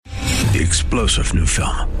The explosive new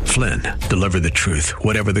film, Flynn, deliver the truth,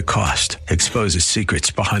 whatever the cost, exposes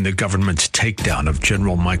secrets behind the government's takedown of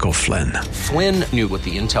General Michael Flynn. Flynn knew what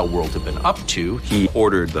the intel world had been up to. He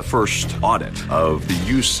ordered the first audit of the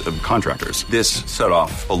use of contractors. This set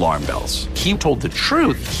off alarm bells. He told the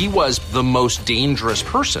truth. He was the most dangerous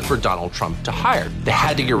person for Donald Trump to hire. They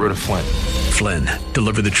had to get rid of Flynn. Flynn,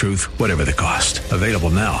 deliver the truth, whatever the cost. Available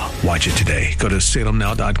now. Watch it today. Go to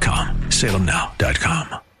salemnow.com.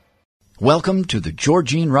 salemnow.com. Welcome to the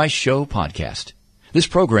Georgene Rice Show podcast. This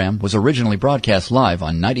program was originally broadcast live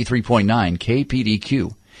on 93.9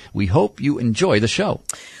 KPDQ. We hope you enjoy the show.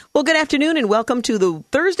 Well, good afternoon and welcome to the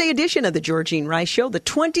Thursday edition of the Georgene Rice Show, the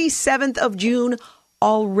 27th of June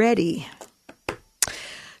already.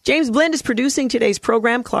 James Blend is producing today's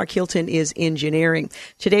program. Clark Hilton is engineering.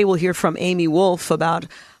 Today we'll hear from Amy Wolf about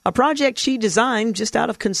a project she designed just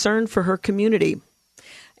out of concern for her community.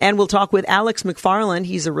 And we'll talk with Alex McFarland.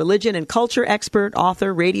 He's a religion and culture expert,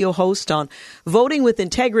 author, radio host on voting with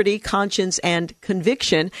integrity, conscience, and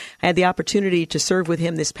conviction. I had the opportunity to serve with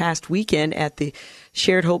him this past weekend at the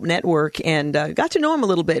Shared Hope Network and got to know him a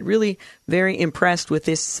little bit. Really very impressed with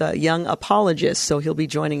this young apologist. So he'll be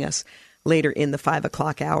joining us later in the 5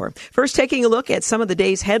 o'clock hour. First, taking a look at some of the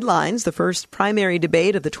day's headlines. The first primary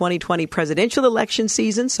debate of the 2020 presidential election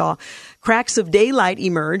season saw cracks of daylight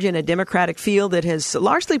emerge in a Democratic field that has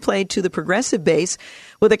largely played to the progressive base,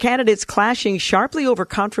 with the candidates clashing sharply over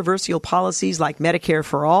controversial policies like Medicare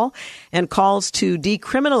for All and calls to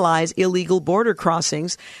decriminalize illegal border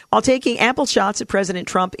crossings, while taking ample shots at President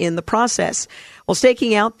Trump in the process. Well,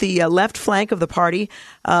 staking out the left flank of the party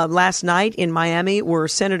last night in Miami were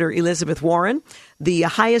Senator Elizabeth Warren, the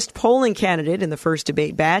highest polling candidate in the first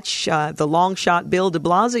debate batch, the long shot Bill de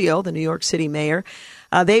Blasio, the New York City mayor.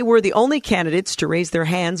 They were the only candidates to raise their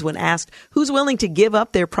hands when asked who's willing to give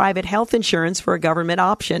up their private health insurance for a government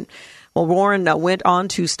option. Well, Warren went on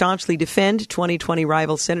to staunchly defend 2020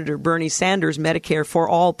 rival Senator Bernie Sanders' Medicare for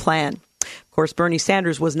All plan. Of course, Bernie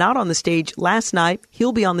Sanders was not on the stage last night.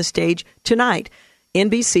 He'll be on the stage tonight,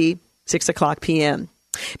 NBC, 6 o'clock p.m.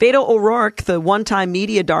 Beto O'Rourke, the one-time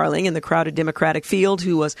media darling in the crowded Democratic field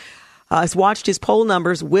who has watched his poll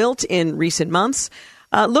numbers wilt in recent months,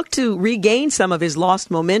 looked to regain some of his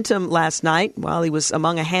lost momentum last night. While he was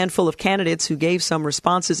among a handful of candidates who gave some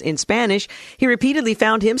responses in Spanish, he repeatedly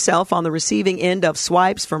found himself on the receiving end of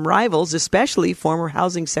swipes from rivals, especially former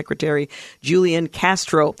Housing Secretary Julian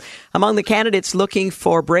Castro. Among the candidates looking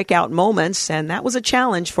for breakout moments, and that was a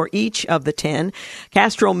challenge for each of the 10,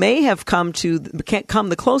 Castro may have come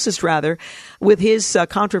the closest, with his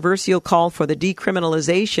controversial call for the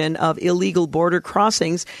decriminalization of illegal border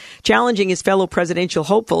crossings, challenging his fellow presidential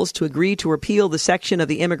hopefuls to agree to repeal the section of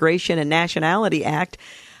the Immigration and Nationality Act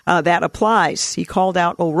that applies. He called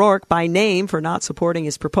out O'Rourke by name for not supporting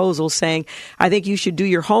his proposal, saying, "I think you should do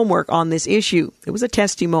your homework on this issue." It was a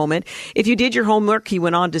testy moment. "If you did your homework," he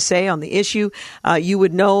went on to say, "on the issue, you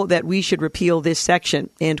would know that we should repeal this section,"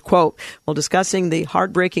 end quote. While discussing the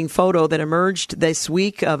heartbreaking photo that emerged this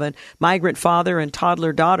week of a migrant father and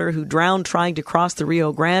toddler daughter who drowned trying to cross the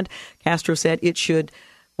Rio Grande, Castro said it should,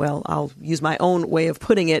 well, I'll use my own way of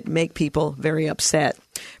putting it, make people very upset.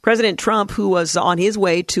 President Trump, who was on his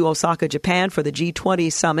way to Osaka, Japan for the G20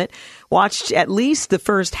 summit, watched at least the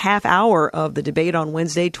first half hour of the debate on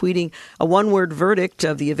Wednesday, tweeting a one-word verdict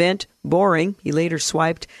of the event, boring. He later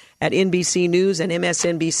swiped at NBC News and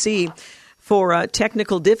MSNBC for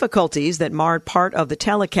technical difficulties that marred part of the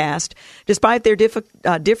telecast. Despite their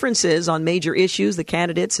differences on major issues, the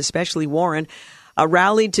candidates, especially Warren,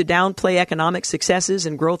 rallied to downplay economic successes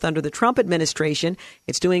and growth under the Trump administration.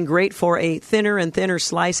 It's doing great for a thinner and thinner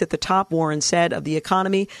slice at the top, Warren said, of the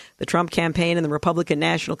economy. The Trump campaign and the Republican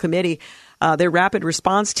National Committee, their rapid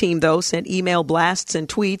response team, though, sent email blasts and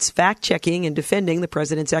tweets fact-checking and defending the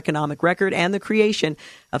president's economic record and the creation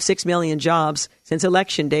of 6 million jobs since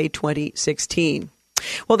Election Day 2016.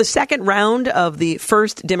 Well, the second round of the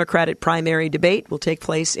first Democratic primary debate will take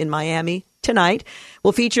place in Miami tonight.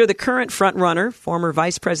 Will feature the current frontrunner, former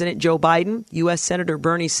Vice President Joe Biden, U.S. Senator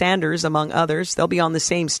Bernie Sanders, among others. They'll be on the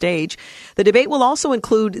same stage. The debate will also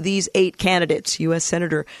include these 8 candidates: U.S.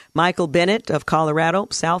 Senator Michael Bennet of Colorado,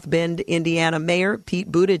 South Bend, Indiana Mayor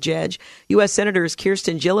Pete Buttigieg, U.S. Senators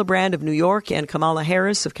Kirsten Gillibrand of New York and Kamala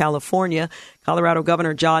Harris of California, Colorado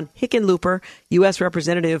Governor John Hickenlooper, U.S.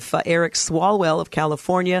 Representative Eric Swalwell of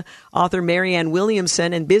California, author Marianne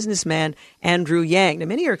Williamson, and businessman Andrew Yang. Now,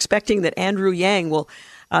 many are expecting that Andrew Yang will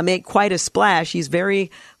make quite a splash. He's very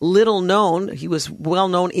little known. He was well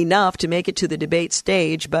known enough to make it to the debate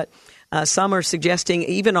stage, but some are suggesting,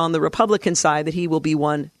 even on the Republican side, that he will be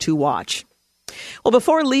one to watch. Well,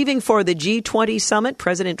 before leaving for the G20 summit,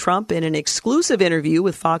 President Trump, in an exclusive interview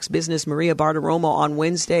with Fox Business' Maria Bartiromo on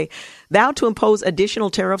Wednesday, vowed to impose additional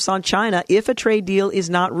tariffs on China if a trade deal is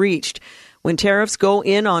not reached. When tariffs go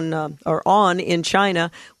in on in China,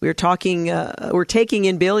 we're taking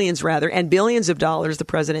in billions and billions of dollars, the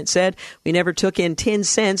president said. We never took in 10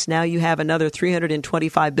 cents. Now you have another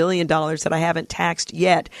 $325 billion that I haven't taxed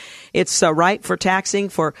yet. It's ripe for taxing,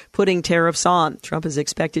 for putting tariffs on. Trump is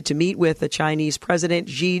expected to meet with the Chinese President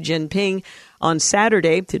Xi Jinping on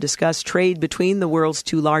Saturday to discuss trade between the world's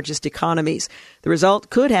two largest economies. The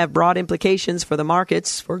result could have broad implications for the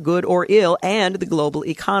markets, for good or ill, and the global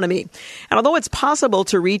economy. And although it's possible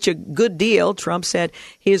to reach a good deal, Trump said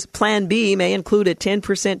his plan B may include a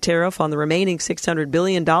 10% tariff on the remaining $600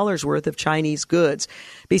 billion worth of Chinese goods.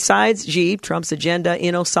 Besides Xi, Trump's agenda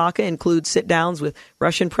in Osaka includes sit-downs with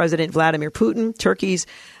Russian President Vladimir Putin, Turkey's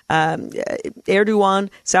Erdogan,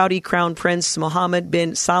 Saudi Crown Prince Mohammed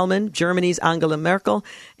bin Salman, Germany's Angela Merkel,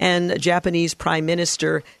 and Japanese Prime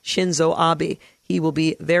Minister Shinzo Abe. He will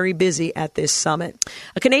be very busy at this summit.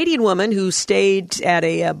 A Canadian woman who stayed at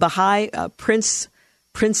a Baha'i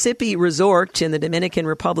Principe resort in the Dominican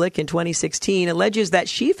Republic in 2016 alleges that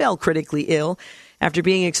she fell critically ill after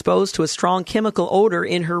being exposed to a strong chemical odor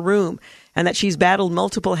in her room, and that she's battled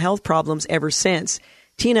multiple health problems ever since.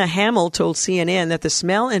 Tina Hamill told CNN that the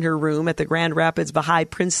smell in her room at the Grand Rapids Baha'i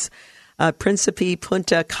Principe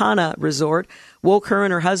Punta Cana resort woke her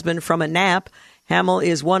and her husband from a nap. Hamill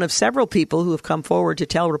is one of several people who have come forward to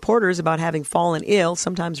tell reporters about having fallen ill,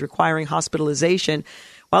 sometimes requiring hospitalization,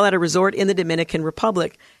 while at a resort in the Dominican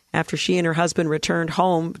Republic. After she and her husband returned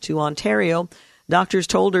home to Ontario, doctors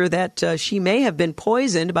told her that she may have been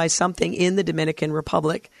poisoned by something in the Dominican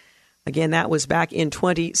Republic. Again, that was back in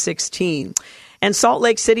 2016. And Salt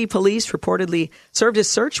Lake City police reportedly served a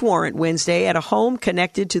search warrant Wednesday at a home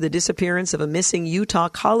connected to the disappearance of a missing Utah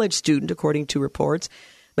college student, according to reports.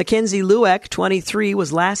 Mackenzie Lueck, 23,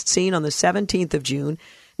 was last seen on the 17th of June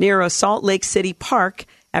near a Salt Lake City park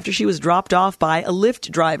after she was dropped off by a Lyft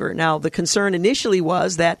driver. Now, the concern initially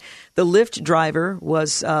was that the Lyft driver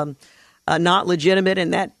was not legitimate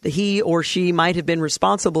and that he or she might have been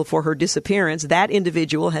responsible for her disappearance. That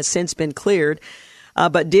individual has since been cleared,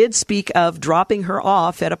 but did speak of dropping her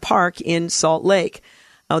off at a park in Salt Lake.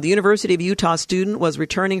 Now, the University of Utah student was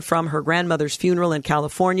returning from her grandmother's funeral in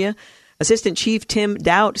California. Assistant Chief Tim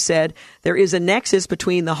Doubt said there is a nexus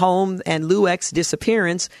between the home and Lueck's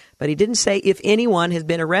disappearance, but he didn't say if anyone has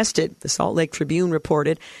been arrested. The Salt Lake Tribune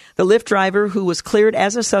reported the Lyft driver, who was cleared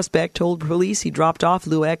as a suspect, told police he dropped off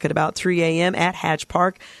Lueck at about 3 a.m. at Hatch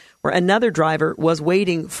Park, where another driver was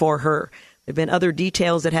waiting for her. There have been other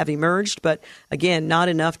details that have emerged, but again, not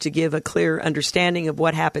enough to give a clear understanding of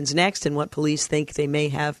what happens next and what police think they may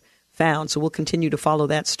have found. So we'll continue to follow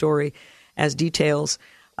that story as details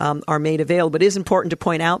are made available. But it is important to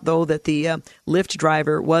point out, though, that the Lyft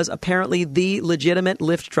driver was apparently the legitimate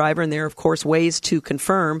Lyft driver, and there are, of course, ways to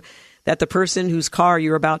confirm that the person whose car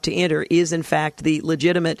you're about to enter is, in fact, the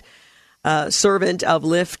legitimate servant of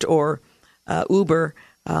Lyft or Uber.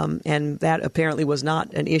 And that apparently was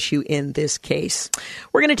not an issue in this case.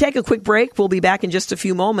 We're going to take a quick break. We'll be back in just a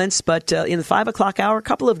few moments. But in the 5 o'clock hour, a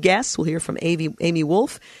couple of guests. We'll hear from Amy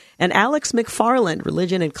Wolf and Alex McFarland,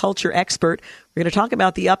 religion and culture expert. We're going to talk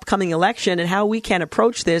about the upcoming election and how we can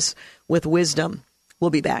approach this with wisdom.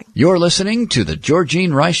 We'll be back. You're listening to the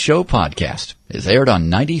Georgene Rice Show podcast. It's aired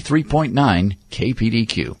on 93.9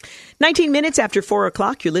 KPDQ. 19 minutes after 4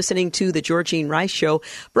 o'clock, you're listening to the Georgene Rice Show,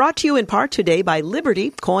 brought to you in part today by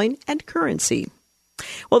Liberty Coin and Currency.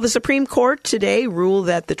 Well, the Supreme Court today ruled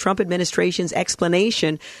that the Trump administration's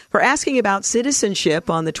explanation for asking about citizenship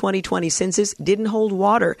on the 2020 census didn't hold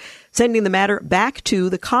water, sending the matter back to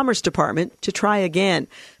the Commerce Department to try again.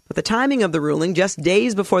 But the timing of the ruling, just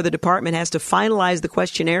days before the department has to finalize the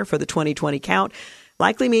questionnaire for the 2020 count,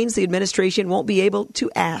 likely means the administration won't be able to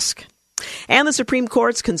ask. And the Supreme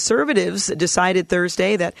Court's conservatives decided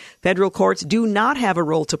Thursday that federal courts do not have a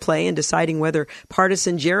role to play in deciding whether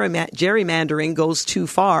partisan gerrymandering goes too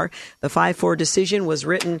far. The 5-4 decision was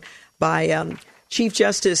written by Chief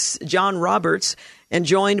Justice John Roberts and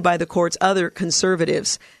joined by the court's other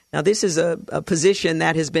conservatives. Now, this is a position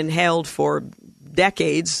that has been held for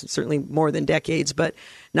decades, certainly more than decades, but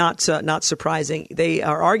not surprising. They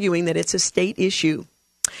are arguing that it's a state issue.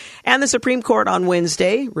 And the Supreme Court on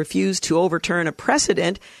Wednesday refused to overturn a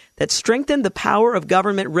precedent that strengthened the power of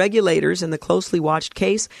government regulators in the closely watched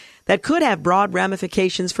case that could have broad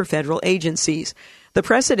ramifications for federal agencies. The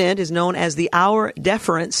precedent is known as the Auer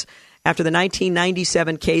deference after the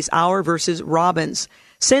 1997 case Auer versus Robbins.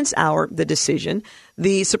 Since the decision,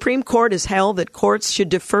 the Supreme Court has held that courts should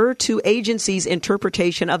defer to agencies'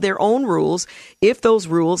 interpretation of their own rules if those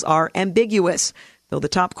rules are ambiguous. Though the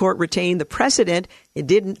top court retained the precedent, it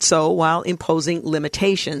didn't so while imposing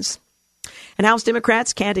limitations. And House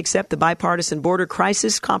Democrats can't accept the bipartisan border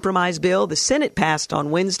crisis compromise bill the Senate passed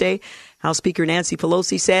on Wednesday. House Speaker Nancy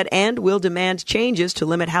Pelosi said, and will demand changes to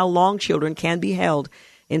limit how long children can be held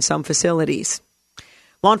in some facilities.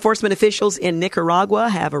 Law enforcement officials in Nicaragua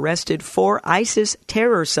have arrested 4 ISIS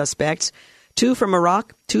terror suspects, 2 from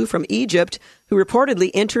Iraq, 2 from Egypt, who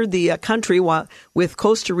reportedly entered the country with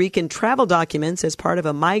Costa Rican travel documents as part of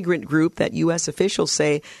a migrant group that U.S. officials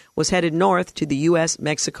say was headed north to the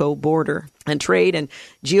U.S.-Mexico border. And trade and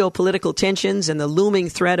geopolitical tensions and the looming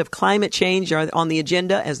threat of climate change are on the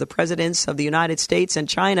agenda as the presidents of the United States and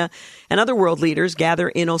China and other world leaders gather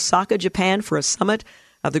in Osaka, Japan for a summit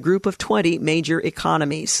of the group of 20 major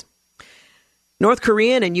economies. North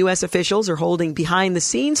Korean and U.S. officials are holding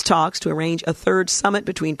behind-the-scenes talks to arrange a third summit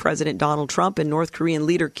between President Donald Trump and North Korean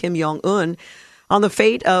leader Kim Jong-un on the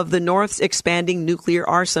fate of the North's expanding nuclear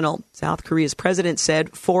arsenal. South Korea's president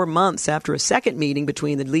said 4 months after a second meeting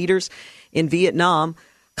between the leaders in Vietnam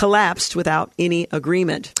collapsed without any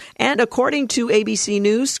agreement. And according to ABC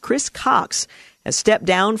News, Chris Cox has stepped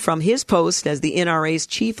down from his post as the NRA's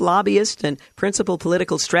chief lobbyist and principal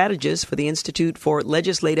political strategist for the Institute for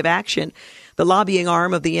Legislative Action, the lobbying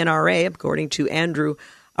arm of the NRA, according to Andrew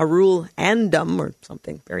Arul Andum, or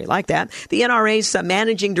something very like that, the NRA's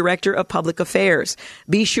managing director of public affairs.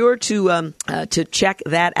 Be sure to check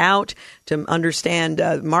that out to understand.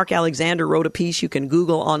 Mark Alexander wrote a piece you can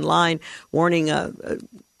Google online,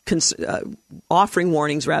 offering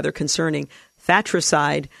warnings concerning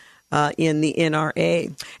fratricide in the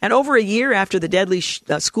NRA. And over a year after the deadly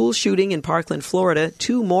school shooting in Parkland, Florida,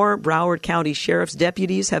 2 more Broward County Sheriff's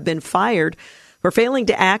deputies have been fired for failing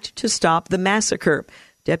to act to stop the massacre.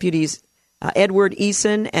 Deputies Edward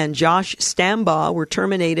Eason and Josh Stambaugh were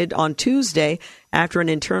terminated on Tuesday after an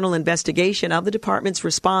internal investigation of the department's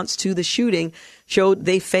response to the shooting showed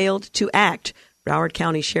they failed to act, Broward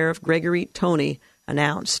County Sheriff Gregory Toney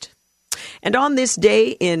announced. And on this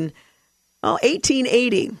day in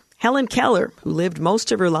 1880, Helen Keller, who lived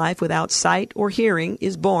most of her life without sight or hearing,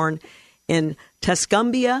 is born in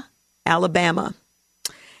Tuscumbia, Alabama.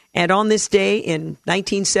 And on this day in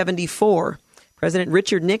 1974, President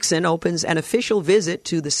Richard Nixon opens an official visit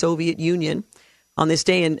to the Soviet Union. On this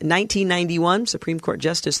day in 1991, Supreme Court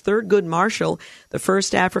Justice Thurgood Marshall, the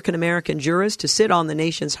first African-American jurist to sit on the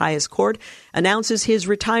nation's highest court, announces his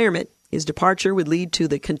retirement. His departure would lead to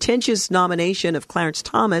the contentious nomination of Clarence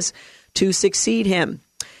Thomas to succeed him.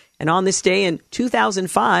 And on this day in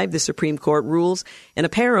 2005, the Supreme Court rules in a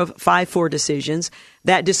pair of 5-4 decisions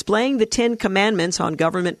that displaying the 10 Commandments on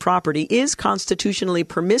government property is constitutionally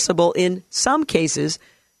permissible in some cases,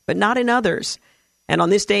 but not in others. And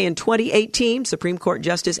on this day in 2018, Supreme Court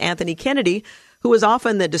Justice Anthony Kennedy, who was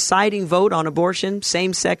often the deciding vote on abortion,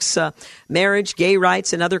 same-sex marriage, gay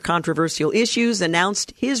rights, and other controversial issues,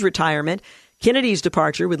 announced his retirement. Kennedy's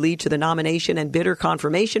departure would lead to the nomination and bitter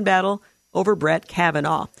confirmation battle over Brett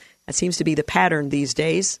Kavanaugh. That seems to be the pattern these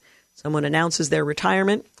days. Someone announces their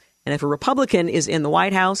retirement, and if a Republican is in the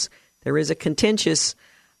White House, there is a contentious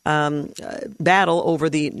battle over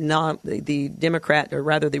the Democrat, or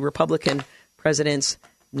rather the Republican president's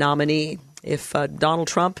nominee. If Donald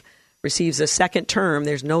Trump receives a second term,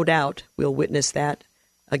 there's no doubt we'll witness that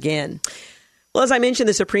again. Well, as I mentioned,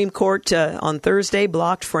 the Supreme Court on Thursday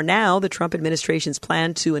blocked for now the Trump administration's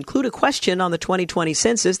plan to include a question on the 2020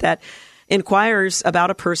 census that inquires about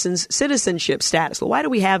a person's citizenship status. Well, why do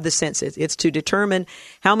we have the census? It's to determine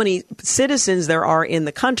how many citizens there are in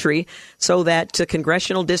the country so that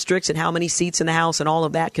congressional districts and how many seats in the House and all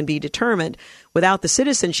of that can be determined. Without the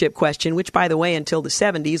citizenship question, which, by the way, until the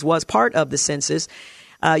 70s was part of the census,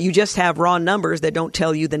 you just have raw numbers that don't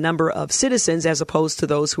tell you the number of citizens as opposed to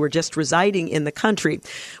those who are just residing in the country.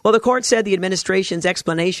 Well, the court said the administration's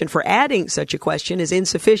explanation for adding such a question is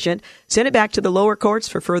insufficient. Sent it back to the lower courts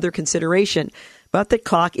for further consideration. But the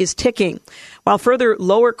clock is ticking. While further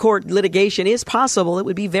lower court litigation is possible, it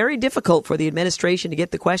would be very difficult for the administration to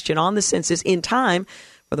get the question on the census in time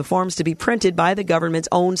for the forms to be printed by the government's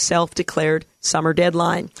own self-declared summer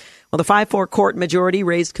deadline. Well, the 5-4 court majority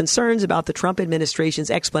raised concerns about the Trump administration's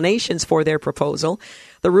explanations for their proposal.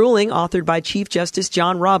 The ruling, authored by Chief Justice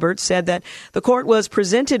John Roberts, said that the court was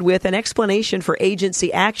presented with an explanation for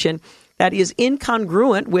agency action that is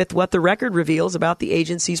incongruent with what the record reveals about the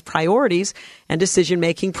agency's priorities and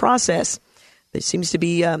decision-making process. There seems to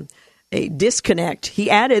be a disconnect. He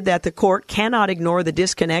added that the court cannot ignore the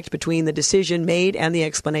disconnect between the decision made and the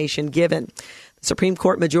explanation given. The Supreme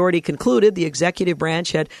Court majority concluded the executive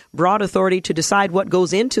branch had broad authority to decide what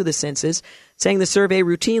goes into the census, saying the survey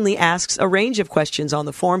routinely asks a range of questions on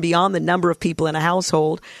the form beyond the number of people in a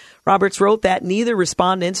household. Roberts wrote that neither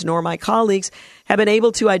respondents nor my colleagues have been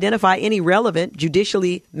able to identify any relevant,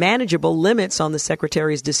 judicially manageable limits on the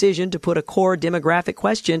Secretary's decision to put a core demographic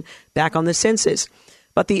question back on the census.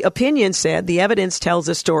 But the opinion said the evidence tells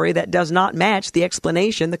a story that does not match the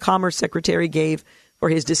explanation the Commerce Secretary gave for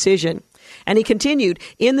his decision. And he continued,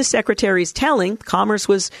 in the Secretary's telling, Commerce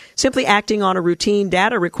was simply acting on a routine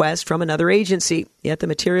data request from another agency. Yet the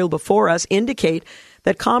material before us indicate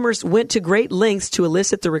that Commerce went to great lengths to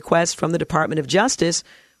elicit the request from the Department of Justice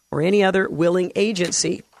or any other willing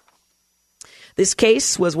agency. This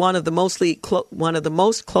case was one of the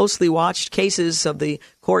most closely watched cases of the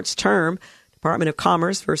court's term, Department of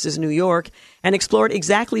Commerce versus New York, and explored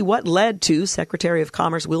exactly what led to Secretary of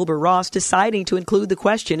Commerce Wilbur Ross deciding to include the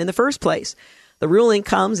question in the first place. The ruling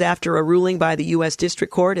comes after a ruling by the U.S.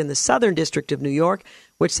 District Court in the Southern District of New York,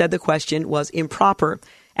 which said the question was improper.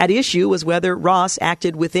 At issue was whether Ross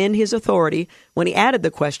acted within his authority when he added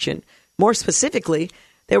the question. More specifically,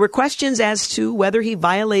 there were questions as to whether he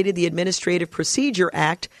violated the Administrative Procedure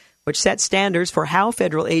Act, which sets standards for how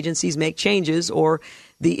federal agencies make changes, or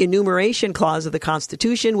the enumeration clause of the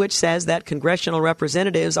Constitution, which says that congressional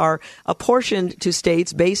representatives are apportioned to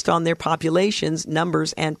states based on their populations,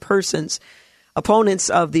 numbers, and persons.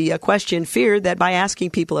 Opponents of the question feared that by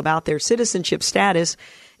asking people about their citizenship status,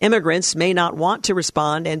 immigrants may not want to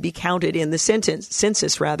respond and be counted in the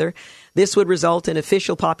census. This would result in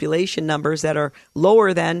official population numbers that are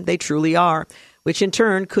lower than they truly are, which in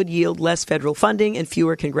turn could yield less federal funding and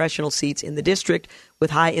fewer congressional seats in the district with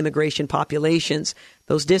high immigration populations.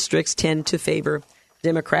 Those districts tend to favor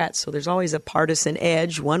Democrats. So there's always a partisan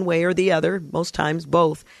edge, one way or the other, most times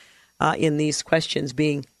both, in these questions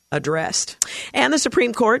being addressed. And the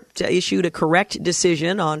Supreme Court issued a correct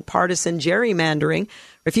decision on partisan gerrymandering,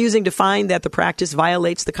 refusing to find that the practice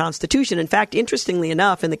violates the Constitution. In fact, interestingly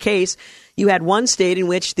enough, in the case, you had one state in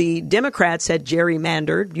which the Democrats had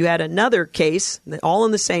gerrymandered. You had another case, all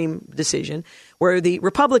in the same decision, where the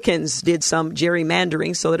Republicans did some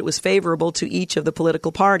gerrymandering so that it was favorable to each of the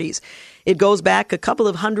political parties. It goes back a couple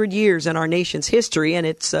of hundred years in our nation's history, and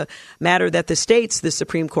it's a matter that the states, the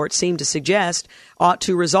Supreme Court seemed to suggest, ought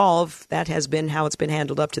to resolve. That has been how it's been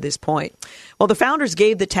handled up to this point. Well, the founders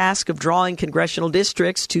gave the task of drawing congressional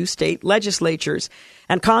districts to state legislatures,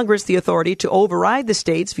 and Congress the authority to override the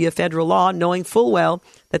states via federal law, knowing full well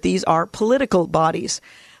that these are political bodies.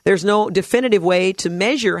 There's no definitive way to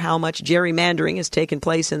measure how much gerrymandering has taken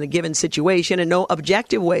place in a given situation, and no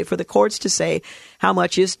objective way for the courts to say how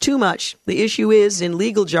much is too much. The issue is, in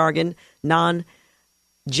legal jargon,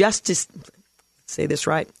 non-justice. Say this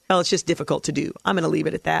right. Well, it's just difficult to do. I'm going to leave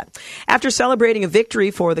it at that. After celebrating a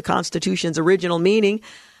victory for the Constitution's original meaning,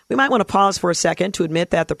 we might want to pause for a second to admit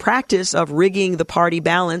that the practice of rigging the party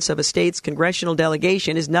balance of a state's congressional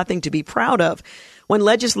delegation is nothing to be proud of. When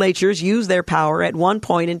legislatures use their power at one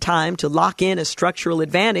point in time to lock in a structural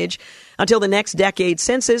advantage until the next decade's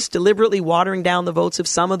census, deliberately watering down the votes of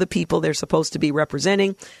some of the people they're supposed to be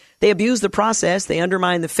representing, they abuse the process, they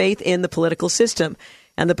undermine the faith in the political system,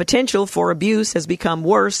 and the potential for abuse has become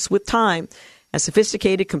worse with time. As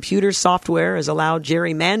sophisticated computer software has allowed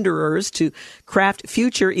gerrymanderers to craft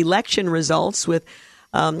future election results with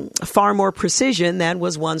far more precision than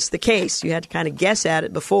was once the case. You had to kind of guess at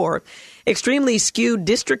it before. Extremely skewed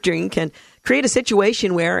districting can create a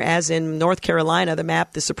situation where, as in North Carolina, the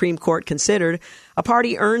map the Supreme Court considered, a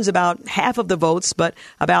party earns about half of the votes, but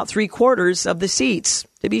about 3/4 of the seats.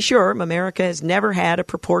 To be sure, America has never had a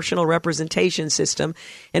proportional representation system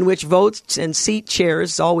in which votes and seat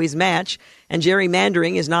shares always match, and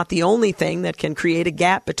gerrymandering is not the only thing that can create a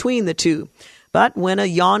gap between the two. But when a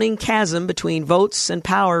yawning chasm between votes and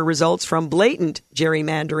power results from blatant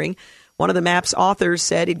gerrymandering, one of the map's authors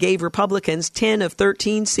said it gave Republicans 10 of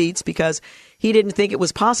 13 seats because he didn't think it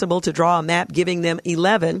was possible to draw a map giving them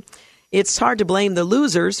 11. It's hard to blame the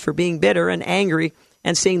losers for being bitter and angry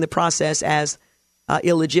and seeing the process as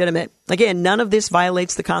illegitimate. Again, none of this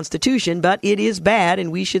violates the Constitution, but it is bad and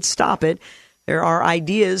we should stop it. There are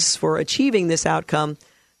ideas for achieving this outcome.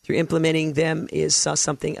 Through implementing them is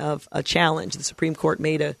something of a challenge. The Supreme Court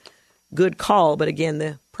made a good call, but again,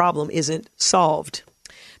 the problem isn't solved.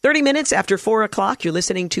 30 minutes after 4 o'clock, you're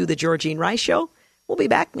listening to The Georgene Rice Show. We'll be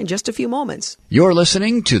back in just a few moments. You're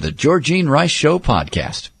listening to The Georgene Rice Show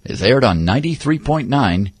podcast. It's aired on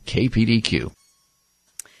 93.9 KPDQ.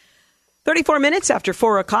 34 minutes after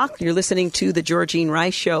 4 o'clock, you're listening to The Georgene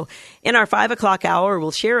Rice Show. In our 5 o'clock hour,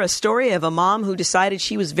 we'll share a story of a mom who decided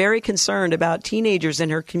she was very concerned about teenagers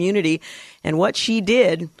in her community, and what she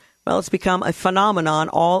did, well, it's become a phenomenon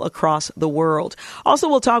all across the world. Also,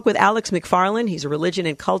 we'll talk with Alex McFarland. He's a religion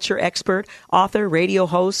and culture expert, author, radio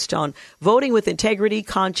host on voting with integrity,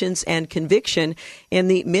 conscience, and conviction in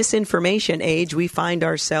the misinformation age we find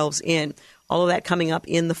ourselves in. All of that coming up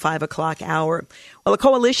in the 5 o'clock hour. Well, a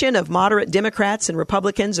coalition of moderate Democrats and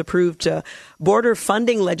Republicans approved border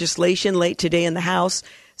funding legislation late today in the House,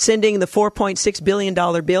 sending the $4.6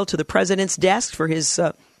 billion bill to the president's desk for his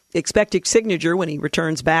expected signature when he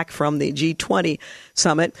returns back from the G20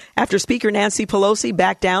 summit, after Speaker Nancy Pelosi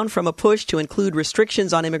backed down from a push to include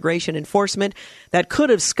restrictions on immigration enforcement that could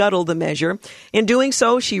have scuttled the measure. In doing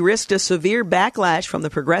so, she risked a severe backlash from the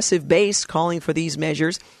progressive base calling for these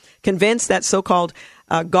measures, convinced that so-called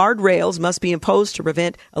guardrails must be imposed to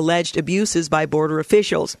prevent alleged abuses by border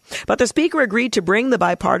officials. But the Speaker agreed to bring the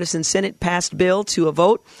bipartisan Senate-passed bill to a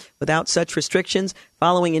vote without such restrictions,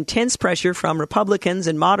 following intense pressure from Republicans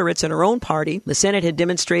and moderates in her own party. The Senate had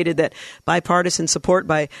demonstrated that bipartisan support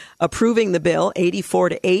by approving the bill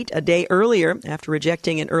 84-8 a day earlier after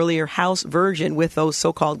rejecting an earlier House version with those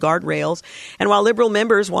so-called guardrails. And while liberal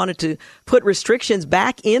members wanted to put restrictions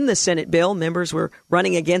back in the Senate bill, members were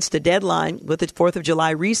running against a deadline with the 4th of July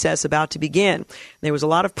recess about to begin. There was a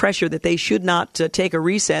lot of pressure that they should not take a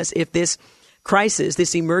recess if this crisis,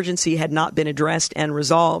 this emergency, had not been addressed and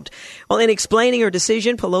resolved. Well, in explaining her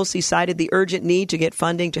decision, Pelosi cited the urgent need to get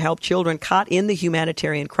funding to help children caught in the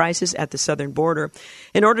humanitarian crisis at the southern border.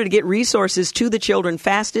 In order to get resources to the children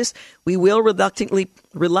fastest, we will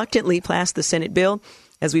reluctantly pass the Senate bill.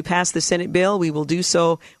 As we pass the Senate bill, we will do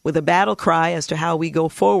so with a battle cry as to how we go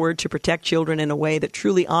forward to protect children in a way that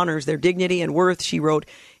truly honors their dignity and worth, she wrote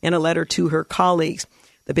in a letter to her colleagues.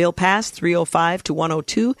 The bill passed 305 to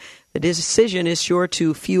 102. The decision is sure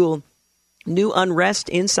to fuel new unrest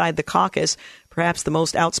inside the caucus. Perhaps the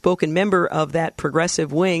most outspoken member of that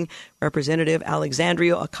progressive wing, Representative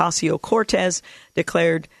Alexandria Ocasio-Cortez,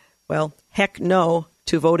 declared, well, heck no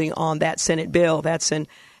to voting on that Senate bill. That's an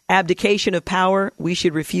abdication of power we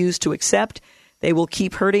should refuse to accept. They will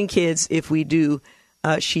keep hurting kids if we do.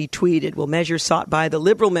 She tweeted. Well, measures sought by the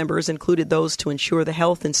liberal members included those to ensure the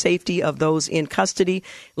health and safety of those in custody,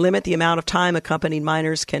 limit the amount of time accompanied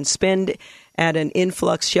minors can spend at an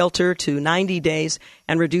influx shelter to 90 days,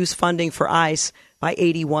 and reduce funding for ICE by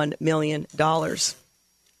 $81 million.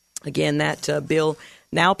 Again, that bill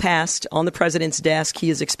now passed on the president's desk. He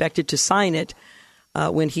is expected to sign it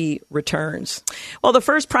when he returns. Well, the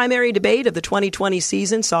first primary debate of the 2020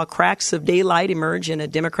 season saw cracks of daylight emerge in a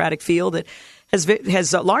Democratic field that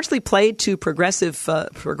has largely played to progressives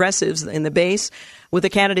in the base, with the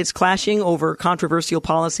candidates clashing over controversial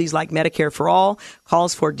policies like Medicare for All,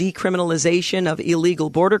 calls for decriminalization of illegal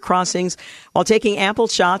border crossings, while taking ample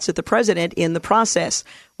shots at the president in the process.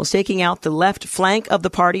 Well, staking out the left flank of the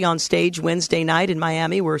party on stage Wednesday night in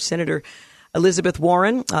Miami, where Senator Elizabeth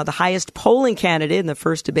Warren, the highest polling candidate in the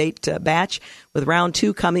first debate batch, with round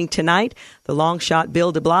 2 coming tonight, the long shot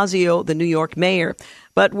Bill de Blasio, the New York mayor.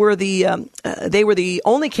 But they were the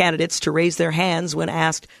only candidates to raise their hands when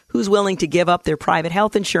asked who's willing to give up their private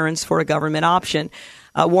health insurance for a government option.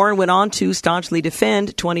 Warren went on to staunchly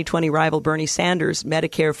defend 2020 rival Bernie Sanders'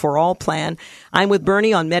 Medicare for All plan. I'm with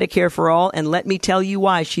Bernie on Medicare for All, and let me tell you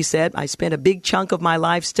why, she said. I spent a big chunk of my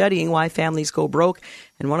life studying why families go broke,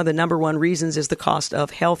 and one of the number one reasons is the cost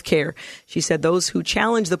of health care. She said those who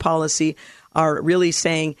challenge the policy are really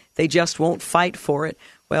saying they just won't fight for it.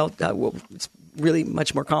 Well, it's really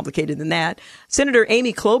much more complicated than that. Senator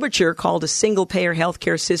Amy Klobuchar called a single-payer health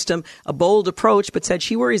care system a bold approach, but said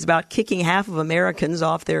she worries about kicking half of Americans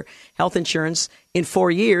off their health insurance in 4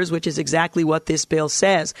 years, which is exactly what this bill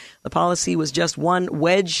says. The policy was just one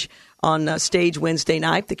wedge on stage Wednesday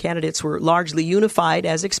night. The candidates were largely unified,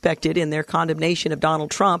 as expected, in their condemnation of Donald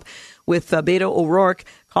Trump, with Beto O'Rourke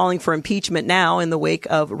calling for impeachment now in the wake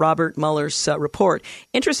of Robert Mueller's report.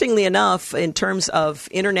 Interestingly enough, in terms of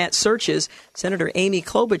Internet searches, Senator Amy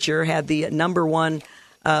Klobuchar had the number one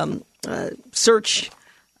search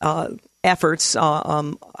efforts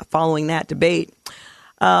following that debate.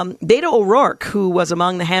 Beto O'Rourke, who was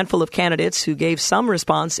among the handful of candidates who gave some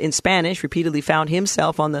response in Spanish, repeatedly found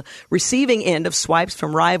himself on the receiving end of swipes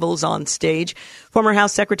from rivals on stage. Former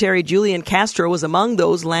House Secretary Julian Castro was among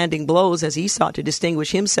those landing blows as he sought to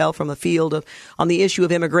distinguish himself from the field on the issue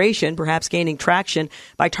of immigration, perhaps gaining traction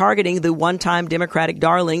by targeting the one-time Democratic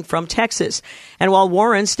darling from Texas. And while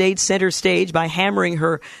Warren stayed center stage by hammering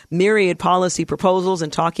her myriad policy proposals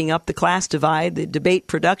and talking up the class divide, the debate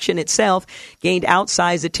production itself gained outside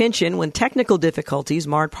nationwide's attention when technical difficulties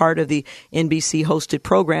marred part of the NBC-hosted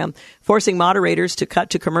program, forcing moderators to cut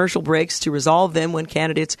to commercial breaks to resolve them when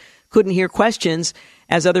candidates couldn't hear questions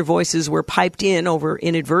as other voices were piped in over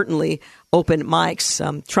inadvertently open mics.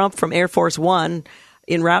 Trump from Air Force One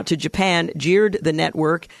en route to Japan jeered the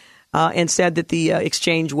network and said that the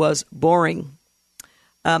exchange was boring.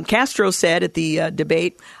 Castro said at the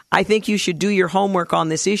debate, "I think you should do your homework on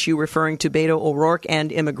this issue," referring to Beto O'Rourke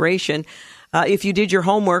and immigration. If you did your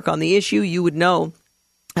homework on the issue, you would know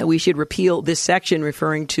that we should repeal this section,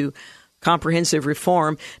 referring to comprehensive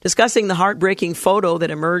reform. Discussing the heartbreaking photo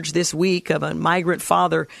that emerged this week of a migrant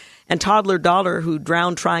father and toddler daughter who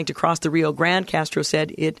drowned trying to cross the Rio Grande, Castro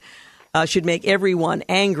said it should make everyone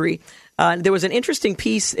angry. There was an interesting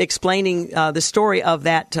piece explaining the story of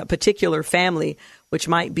that particular family, which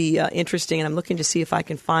might be interesting. And I'm looking to see if I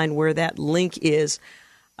can find where that link is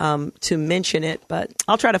to mention it. But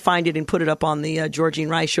I'll try to find it and put it up on the Georgene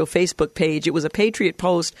Rice Show Facebook page. It was a Patriot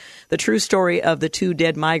Post, the true story of the two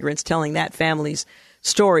dead migrants, telling that family's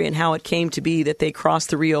story and how it came to be that they crossed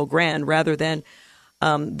the Rio Grande rather than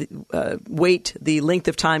wait the length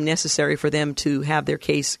of time necessary for them to have their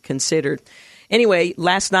case considered. Anyway,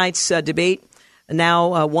 last night's debate,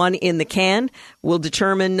 now one in the can, will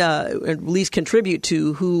determine, at least contribute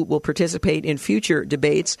to who will participate in future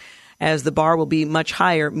debates, as the bar will be much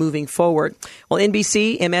higher moving forward. Well,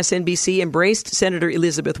 MSNBC embraced Senator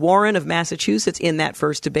Elizabeth Warren of Massachusetts in that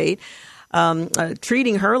first debate,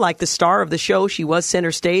 treating her like the star of the show. She was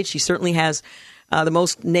center stage. She certainly has the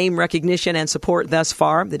most name recognition and support thus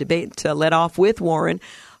far. The debate led off with Warren,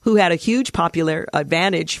 who had a huge popular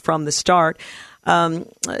advantage from the start.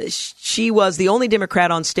 She was the only Democrat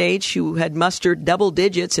on stage who had mustered double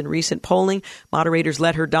digits in recent polling. Moderators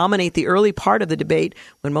let her dominate the early part of the debate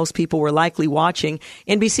when most people were likely watching.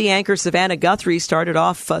 NBC anchor Savannah Guthrie started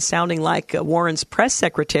off sounding like Warren's press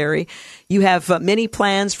secretary. You have many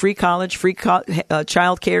plans: free college, free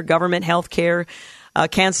child care, government health care,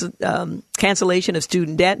 cancellation of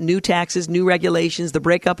student debt, new taxes, new regulations, the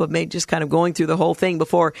breakup of just kind of going through the whole thing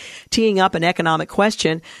before teeing up an economic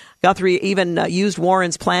question. Guthrie even used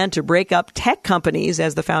Warren's plan to break up tech companies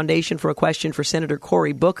as the foundation for a question for Senator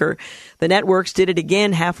Cory Booker. The networks did it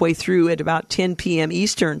again halfway through at about 10 p.m.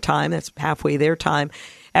 Eastern time. That's halfway their time.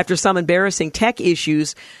 After some embarrassing tech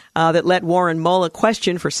issues that let Warren mull a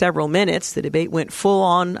question for several minutes, the debate went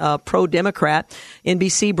full-on pro-Democrat.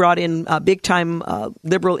 NBC brought in big-time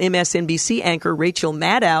liberal MSNBC anchor Rachel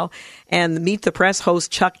Maddow and Meet the Press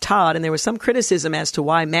host Chuck Todd, and there was some criticism as to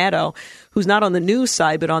why Maddow, who's not on the news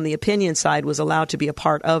side but on the opinion side, was allowed to be a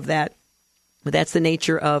part of that. But that's the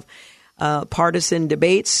nature of partisan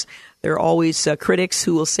debates. There are always critics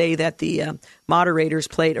who will say that the moderators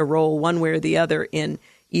played a role one way or the other in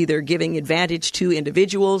either giving advantage to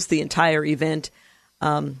individuals, the entire event,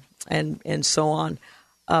 and so on.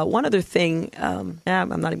 One other thing, I'm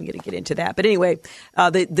not even going to get into that. But anyway,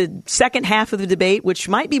 the second half of the debate, which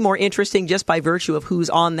might be more interesting just by virtue of who's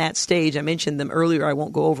on that stage. I mentioned them earlier. I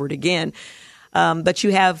won't go over it again. But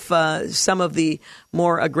you have some of the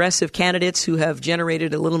more aggressive candidates who have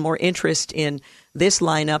generated a little more interest in this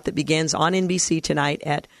lineup that begins on NBC tonight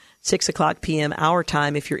at 6 o'clock p.m. our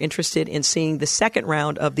time, if you're interested in seeing the second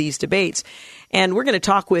round of these debates. And we're going to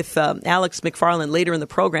talk with Alex McFarland later in the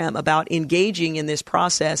program about engaging in this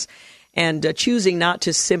process and choosing not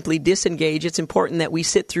to simply disengage. It's important that we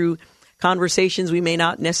sit through conversations we may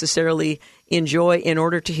not necessarily enjoy in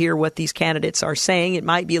order to hear what these candidates are saying. It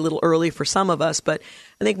might be a little early for some of us, but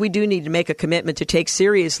I think we do need to make a commitment to take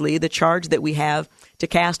seriously the charge that we have to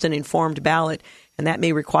cast an informed ballot. And that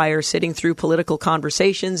may require sitting through political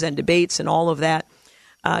conversations and debates and all of that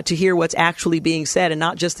to hear what's actually being said, and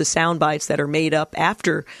not just the sound bites that are made up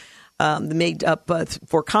after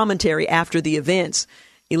for commentary after the events,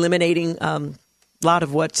 eliminating a lot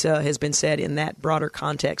of what has been said in that broader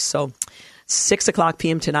context. So 6 o'clock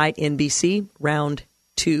p.m. tonight, NBC, round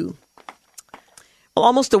 2. Well,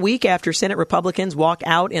 almost a week after Senate Republicans walk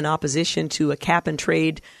out in opposition to a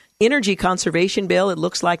cap-and-trade energy conservation bill, it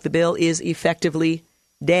looks like the bill is effectively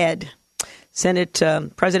dead. Senate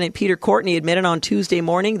President Peter Courtney admitted on Tuesday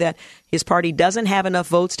morning that his party doesn't have enough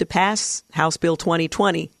votes to pass House Bill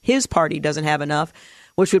 2020. His party doesn't have enough,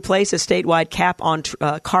 which would place a statewide cap on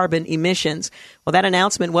carbon emissions. Well, that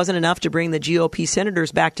announcement wasn't enough to bring the GOP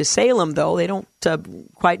senators back to Salem, though. They don't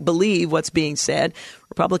quite believe what's being said.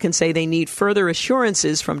 Republicans say they need further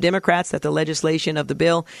assurances from Democrats that the legislation of the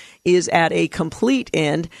bill is at a complete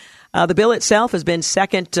end. The bill itself has been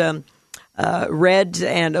second read,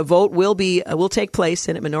 and a vote will take place.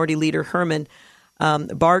 Senate Minority Leader Herman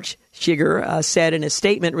Bart Shiger said in a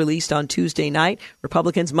statement released on Tuesday night,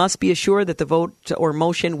 Republicans must be assured that the vote or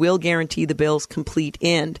motion will guarantee the bill's complete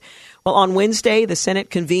end. Well, on Wednesday, the Senate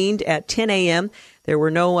convened at 10 a.m. There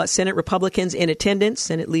were no Senate Republicans in attendance.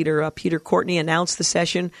 Senate Leader Peter Courtney announced the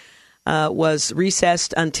session was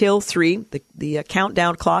recessed until 3. The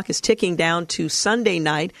countdown clock is ticking down to Sunday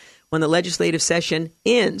night when the legislative session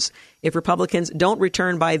ends. If Republicans don't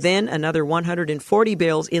return by then, another 140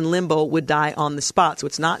 bills in limbo would die on the spot. So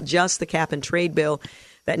it's not just the cap and trade bill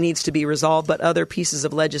that needs to be resolved, but other pieces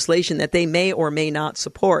of legislation that they may or may not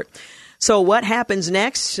support. So what happens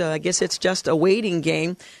next? I guess it's just a waiting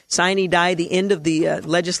game. Sine die, the end of the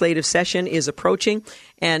legislative session is approaching.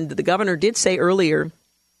 And the governor did say earlier,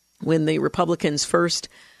 when the Republicans first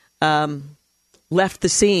left the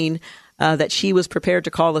scene, that she was prepared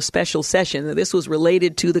to call a special session. This was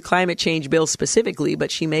related to the climate change bill specifically,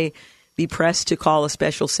 but she may be pressed to call a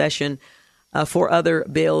special session for other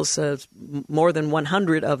bills, more than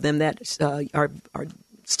 100 of them that are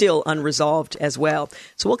still unresolved as well.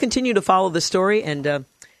 So we'll continue to follow the story and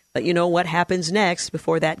let you know what happens next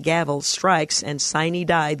before that gavel strikes and sine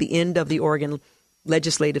die, the end of the Oregon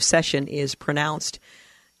legislative session is pronounced.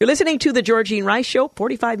 You're listening to The Georgene Rice Show,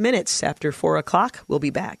 45 minutes after 4 o'clock. We'll be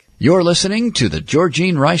back. You're listening to The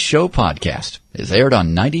Georgene Rice Show podcast. It's aired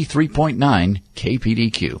on 93.9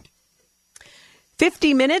 KPDQ.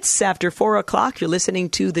 50 minutes after 4 o'clock, you're listening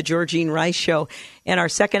to The Georgene Rice Show. In our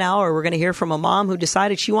second hour, we're going to hear from a mom who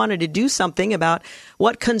decided she wanted to do something about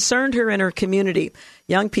what concerned her in her community.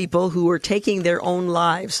 Young people who were taking their own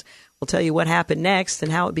lives. We'll tell you what happened next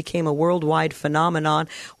and how it became a worldwide phenomenon.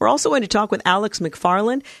 We're also going to talk with Alex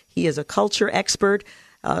McFarland. He is a culture expert,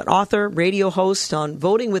 an author, radio host on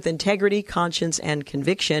voting with integrity, conscience, and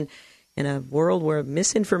conviction in a world where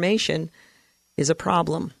misinformation is a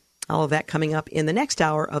problem. All of that coming up in the next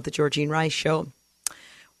hour of the Georgene Rice Show.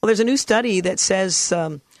 Well, there's a new study that says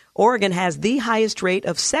Oregon has the highest rate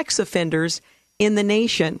of sex offenders in the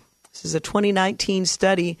nation. This is a 2019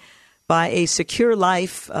 study by a Secure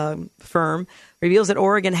Life firm, reveals that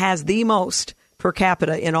Oregon has the most per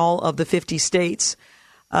capita in all of the 50 states.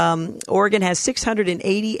 Oregon has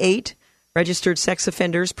 688 registered sex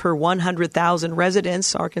offenders per 100,000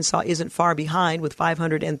 residents. Arkansas isn't far behind with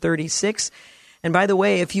 536. And by the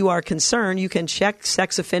way, if you are concerned, you can check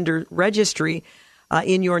sex offender registry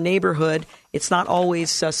in your neighborhood. It's not always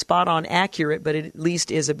spot on accurate, but it at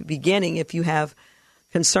least is a beginning if you have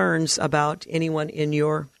concerns about anyone in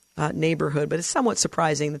your neighborhood. But it's somewhat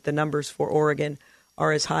surprising that the numbers for Oregon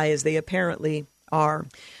are as high as they apparently are.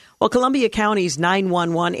 Well, Columbia County's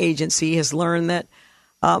 911 agency has learned that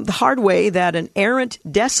the hard way that an errant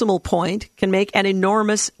decimal point can make an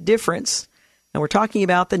enormous difference. Now, we're talking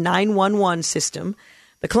about the 911 system.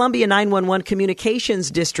 The Columbia 911 Communications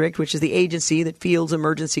District, which is the agency that fields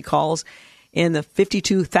emergency calls in the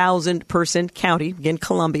 52,000-person county, again,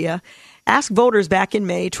 Columbia, asked voters back in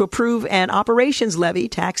May to approve an operations levy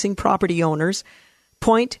taxing property owners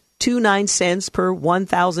 0.29 cents per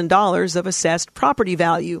 $1,000 of assessed property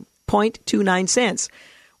value, 0.29 cents.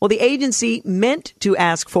 Well, the agency meant to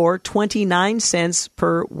ask for 29 cents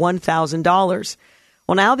per $1,000.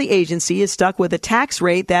 Well, now the agency is stuck with a tax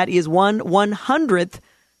rate that is 1/100th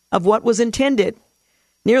of what was intended.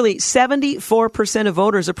 Nearly 74% of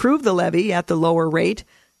voters approved the levy at the lower rate,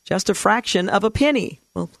 just a fraction of a penny.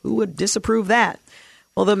 Well, who would disapprove that?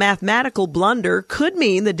 Well, the mathematical blunder could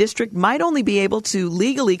mean the district might only be able to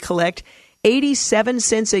legally collect 87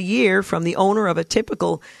 cents a year from the owner of a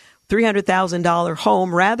typical $300,000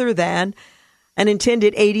 home rather than an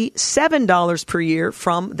intended $87 per year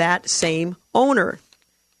from that same owner.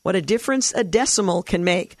 What a difference a decimal can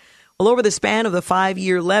make. Well, over the span of the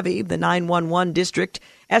 5-year levy, the 911 district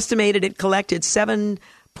estimated it collected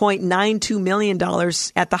 $7.92 million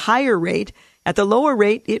at the higher rate. At the lower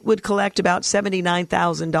rate, it would collect about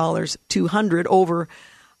 $79,200 over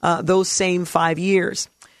those same 5 years.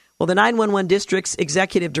 Well, the 911 district's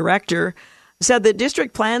executive director said the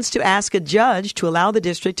district plans to ask a judge to allow the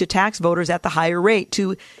district to tax voters at the higher rate,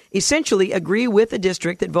 to essentially agree with the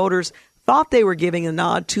district that voters thought they were giving a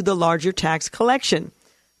nod to the larger tax collection,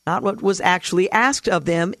 not what was actually asked of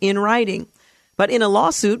them in writing. But in a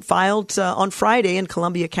lawsuit filed on Friday in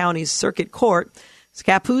Columbia County's Circuit Court,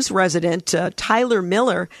 Scappoose resident Tyler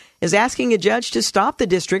Miller is asking a judge to stop the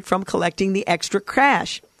district from collecting the extra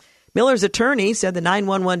cash. Miller's attorney said the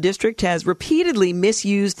 911 district has repeatedly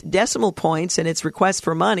misused decimal points in its request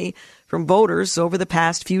for money from voters over the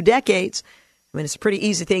past few decades. I mean, it's a pretty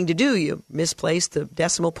easy thing to do. You misplace the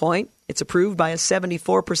decimal point. It's approved by a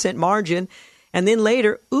 74% margin. And then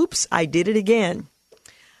later, oops, I did it again.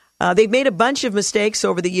 They've made a bunch of mistakes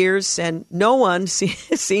over the years, and no one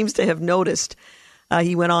seems to have noticed,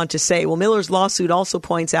 he went on to say. Well, Miller's lawsuit also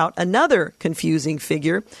points out another confusing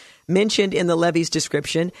figure mentioned in the levy's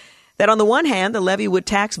description, that on the one hand, the levy would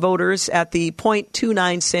tax voters at the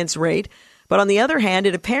 0.29 cents rate, but on the other hand,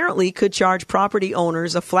 it apparently could charge property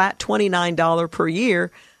owners a flat $29 per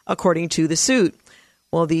year, according to the suit.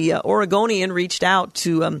 Well, the Oregonian reached out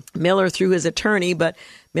to Miller through his attorney, but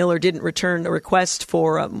Miller didn't return a request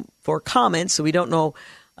for comments, so we don't know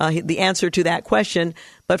the answer to that question.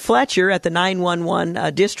 But Fletcher at the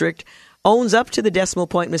 911 district owns up to the decimal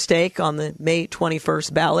point mistake on the May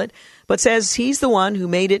 21st ballot, but says he's the one who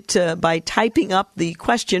made it by typing up the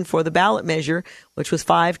question for the ballot measure, which was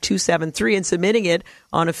 5273, and submitting it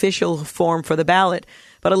on official form for the ballot.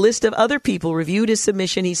 But a list of other people reviewed his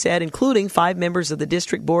submission, he said, including 5 members of the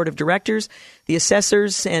district board of directors, the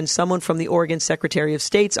assessors, and someone from the Oregon Secretary of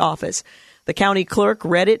State's office. The county clerk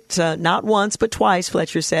read it not once but twice,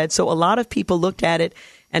 Fletcher said, so a lot of people looked at it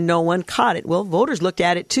and no one caught it. Well, voters looked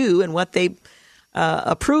at it too, and what they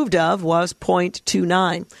approved of was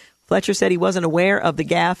 0.29. Fletcher said he wasn't aware of the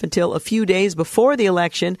gaffe until a few days before the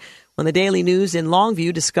election when the Daily News in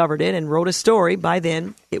Longview discovered it and wrote a story. By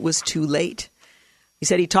then, it was too late. He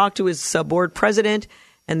said he talked to his board president,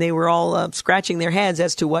 and they were all scratching their heads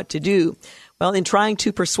as to what to do. Well, in trying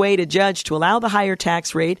to persuade a judge to allow the higher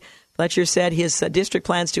tax rate, Fletcher said his district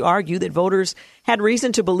plans to argue that voters had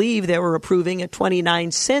reason to believe they were approving a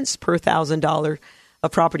 29 cents per $1,000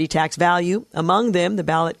 of property tax value. Among them, the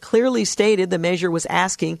ballot clearly stated the measure was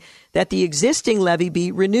asking that the existing levy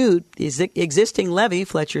be renewed. The existing levy,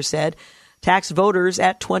 Fletcher said, taxed voters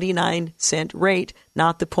at 29-cent rate,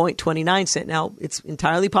 not the 0.29 cent. Now, it's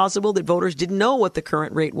entirely possible that voters didn't know what the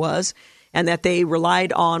current rate was and that they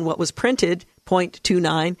relied on what was printed,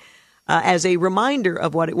 0.29, as a reminder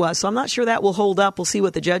of what it was. So I'm not sure that will hold up. We'll see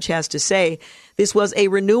what the judge has to say. This was a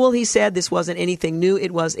renewal, he said. This wasn't anything new.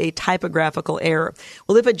 It was a typographical error.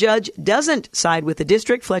 Well, if a judge doesn't side with the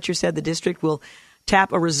district, Fletcher said the district will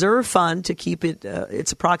tap a reserve fund to keep it.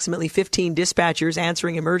 It's approximately 15 dispatchers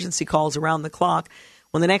answering emergency calls around the clock.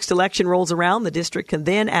 When the next election rolls around, the district can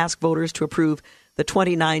then ask voters to approve the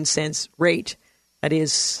 29 cents rate. That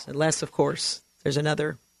is, unless, of course, there's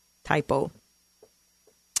another typo.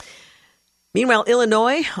 Meanwhile,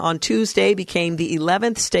 Illinois on Tuesday became the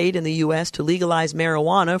 11th state in the U.S. to legalize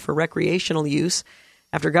marijuana for recreational use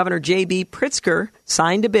after Governor J.B. Pritzker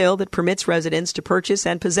signed a bill that permits residents to purchase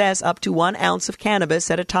and possess up to 1 ounce of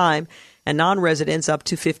cannabis at a time and non-residents up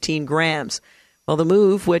to 15 grams. Well, the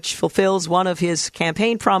move, which fulfills one of his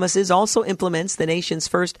campaign promises, also implements the nation's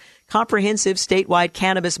first comprehensive statewide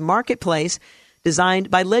cannabis marketplace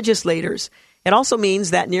designed by legislators. It also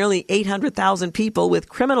means that nearly 800,000 people with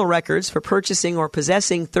criminal records for purchasing or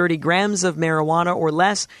possessing 30 grams of marijuana or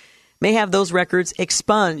less may have those records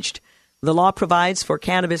expunged. The law provides for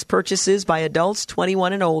cannabis purchases by adults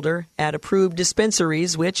 21 and older at approved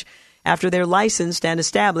dispensaries, which, after they're licensed and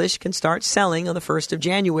established, can start selling on the 1st of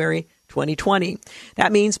January 2020.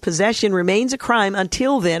 That means possession remains a crime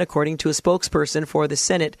until then, according to a spokesperson for the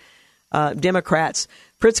Senate Democrats.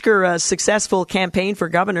 Pritzker's successful campaign for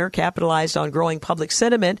governor capitalized on growing public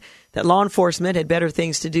sentiment that law enforcement had better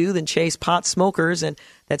things to do than chase pot smokers and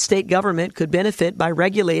that state government could benefit by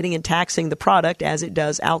regulating and taxing the product as it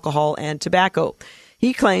does alcohol and tobacco.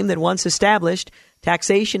 He claimed that once established,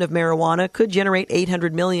 taxation of marijuana could generate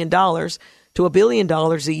 $800 million to $1 billion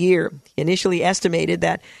a year. He initially estimated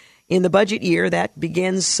that in the budget year that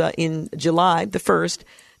begins in July the 1st,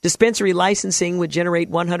 dispensary licensing would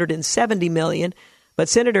generate $170 million. But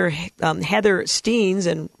Senator Heather Steens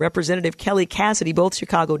and Representative Kelly Cassidy, both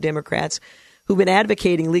Chicago Democrats, who've been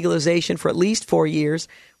advocating legalization for at least 4 years,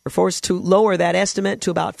 were forced to lower that estimate to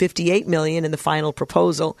about $58 million in the final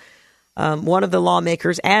proposal. One of the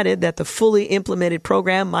lawmakers added that the fully implemented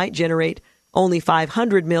program might generate only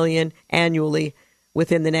 $500 million annually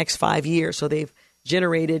within the next 5 years. So they've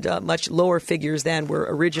generated much lower figures than were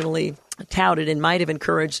originally touted and might have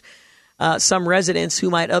encouraged some residents who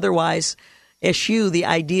might otherwise eschew the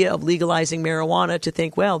idea of legalizing marijuana to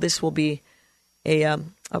think, well, this will be a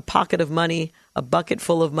pocket of money, a bucket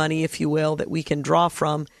full of money, if you will, that we can draw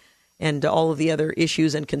from, and all of the other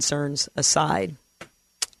issues and concerns aside.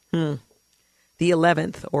 The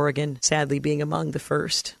 11th, Oregon sadly being among the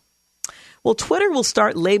first. Well, Twitter will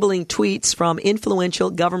start labeling tweets from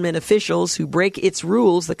influential government officials who break its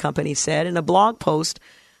rules, the company said in a blog post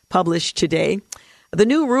published today. The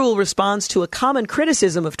new rule responds to a common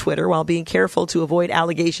criticism of Twitter while being careful to avoid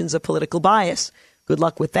allegations of political bias. good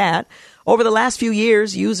luck with that. Over the last few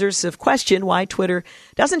years, users have questioned why Twitter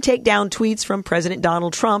doesn't take down tweets from President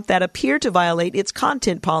Donald Trump that appear to violate its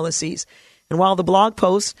content policies. And while the blog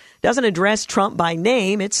post doesn't address Trump by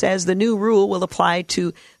name, it says the new rule will apply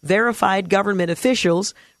to verified government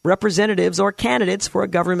officials, representatives, or candidates for a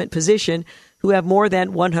government position who have more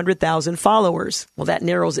than 100,000 followers. Well, that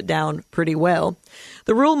narrows it down pretty well.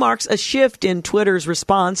 The rule marks a shift in Twitter's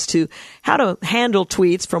response to how to handle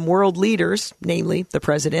tweets from world leaders, namely the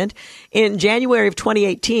president. In January of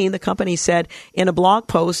 2018, the company said in a blog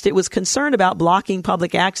post it was concerned about blocking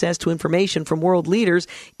public access to information from world leaders,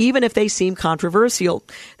 even if they seem controversial.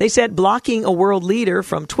 They said blocking a world leader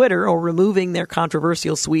from Twitter, or removing their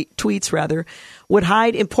controversial tweets, would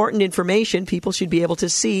hide important information people should be able to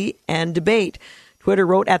see and debate. Twitter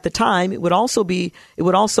wrote at the time it would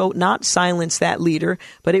also not silence that leader,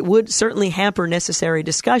 but it would certainly hamper necessary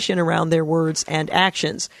discussion around their words and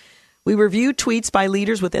actions. We review tweets by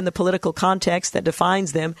leaders within the political context that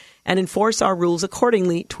defines them and enforce our rules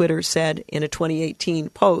accordingly, Twitter said in a 2018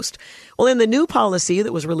 post. Well, in the new policy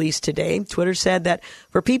that was released today, Twitter said that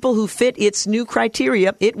for people who fit its new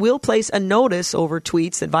criteria, it will place a notice over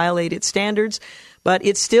tweets that violate its standards, but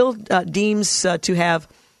it still deems to have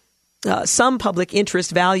some public interest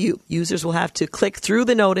value. Users will have to click through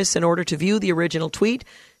the notice in order to view the original tweet.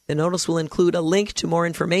 The notice will include a link to more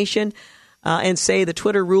information and say the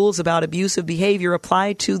Twitter rules about abusive behavior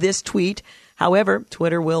apply to this tweet. However,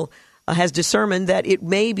 Twitter has determined that it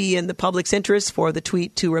may be in the public's interest for the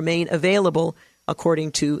tweet to remain available,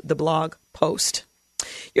 according to the blog post.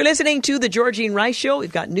 You're listening to The Georgene Rice Show.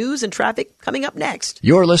 We've got news and traffic coming up next.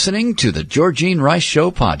 You're listening to The Georgene Rice Show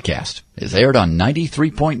podcast. It's aired on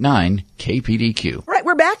 93.9 KPDQ. All right,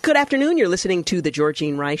 we're back. Good afternoon. You're listening to The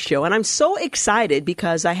Georgene Rice Show, and I'm so excited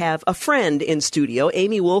because I have a friend in studio.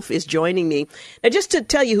 Amy Wolf is joining me. Now, just to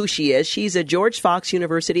tell you who she is, she's a George Fox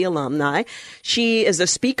University alumni. She is a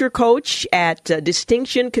speaker coach at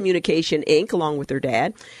Distinction Communication, Inc., along with her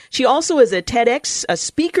dad. She also is a TEDx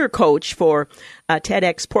speaker coach for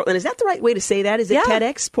TEDx Portland. Is that the right way to say that? Is it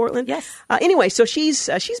TEDx Portland? Yes. Anyway, so she's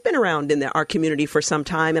been around in our community for some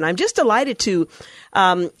time, and I'm just delighted to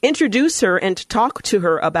introduce her and to talk to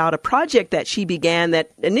her about a project that she began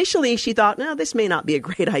that initially she thought, no, this may not be a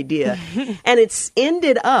great idea. And it's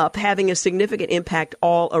ended up having a significant impact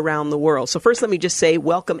all around the world. So first, let me just say,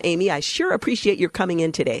 welcome, Amy. I sure appreciate your coming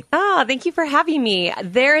in today. Oh, thank you for having me.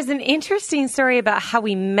 There is an interesting story about how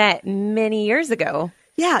we met many years ago.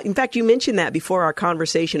 Yeah, in fact, you mentioned that before our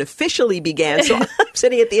conversation officially began, so I'm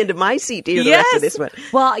sitting at the end of my seat to hear the rest of this one.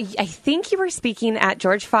 Well, I think you were speaking at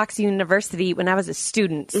George Fox University when I was a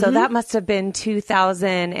student, so that must have been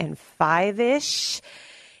 2005-ish.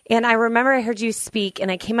 And I remember I heard you speak,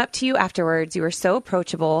 and I came up to you afterwards. You were so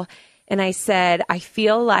approachable, and I said, I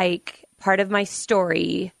feel like part of my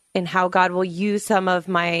story and how God will use some of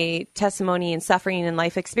my testimony and suffering and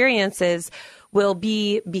life experiences will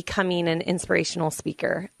be becoming an inspirational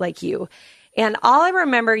speaker like you. And all I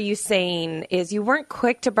remember you saying is you weren't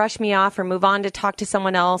quick to brush me off or move on to talk to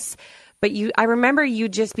someone else, but I remember you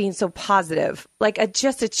just being so positive, like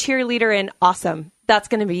just a cheerleader and awesome. That's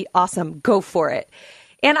going to be awesome. Go for it.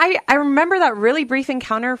 And I remember that really brief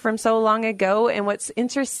encounter from so long ago. And what's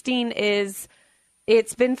interesting is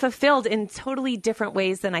it's been fulfilled in totally different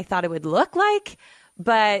ways than I thought it would look like,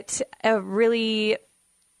 but a really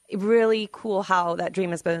cool how that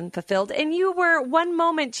dream has been fulfilled. And you were one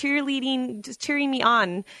moment cheerleading, just cheering me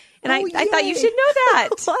on. And I thought you should know that.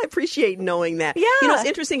 Well, I appreciate knowing that. Yeah. You know, it's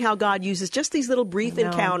interesting how God uses just these little brief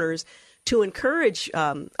encounters to encourage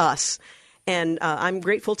us. And I'm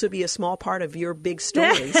grateful to be a small part of your big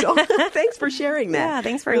story. So thanks for sharing that. Yeah,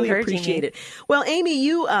 thanks for really encouraging appreciate me. it. Well, Amy,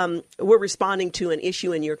 you were responding to an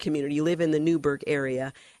issue in your community. You live in the Newburgh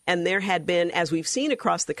area. And there had been, as we've seen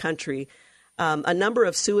across the country, a number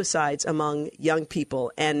of suicides among young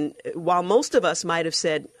people. And while most of us might have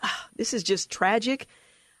said, this is just tragic,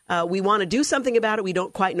 we want to do something about it, we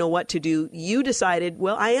don't quite know what to do, you decided,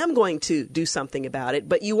 well, I am going to do something about it.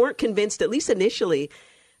 But you weren't convinced, at least initially,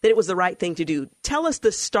 that it was the right thing to do. Tell us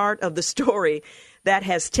the start of the story that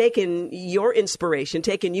has taken your inspiration,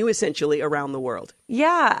 taken you essentially around the world.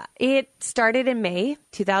 Yeah, it started in May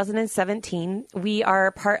 2017. We are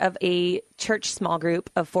part of a church small group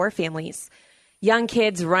of 4 families. Young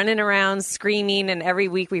kids running around, screaming, and every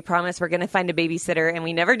week we promise we're going to find a babysitter, and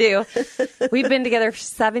we never do. We've been together for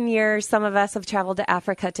 7 years. Some of us have traveled to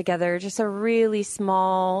Africa together, just a really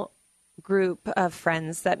small group of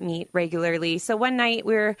friends that meet regularly. So one night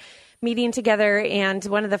we were meeting together, and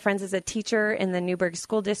one of the friends is a teacher in the Newburgh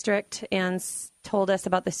School District and told us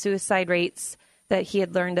about the suicide rates that he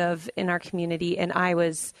had learned of in our community. And I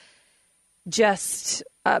was just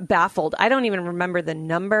baffled. I don't even remember the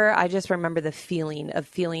number. I just remember the feeling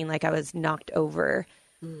like I was knocked over.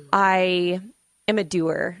 I am a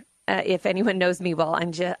doer. If anyone knows me well,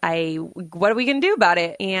 what are we going to do about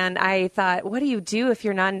it? And I thought, what do you do if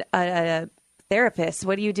you're not a therapist?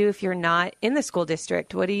 What do you do if you're not in the school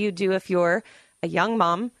district? What do you do if you're a young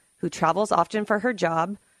mom who travels often for her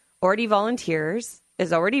job, already volunteers,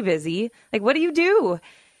 is already busy? Like, what do you do?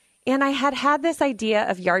 And I had this idea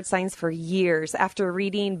of yard signs for years after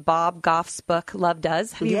reading Bob Goff's book, Love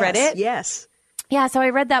Does. Have you read it? Yes. Yeah, so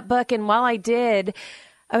I read that book, and while I did,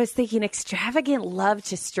 I was thinking extravagant love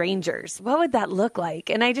to strangers. What would that look like?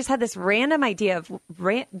 And I just had this random idea of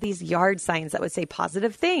these yard signs that would say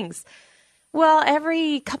positive things. Well,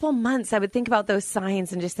 every couple months, I would think about those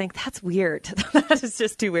signs and just think, that's weird. That is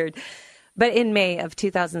just too weird. But in May of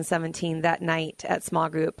 2017, that night at small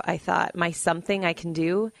group, I thought something I can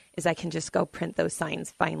do is I can just go print those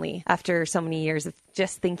signs finally after so many years of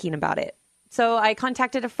just thinking about it. So I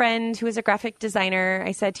contacted a friend who is a graphic designer.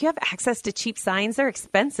 I said, do you have access to cheap signs? They're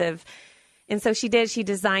expensive. And so she did. She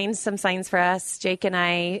designed some signs for us. Jake and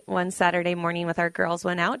I, one Saturday morning with our girls,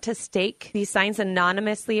 went out to stake these signs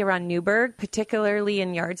anonymously around Newburgh, particularly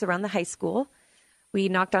in yards around the high school. We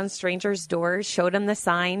knocked on strangers' doors, showed them the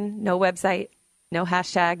sign, no website, no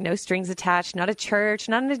hashtag, no strings attached, not a church,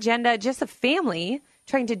 not an agenda, just a family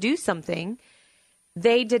trying to do something.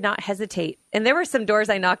 They did not hesitate. And there were some doors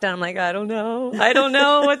I knocked on. I'm like, I don't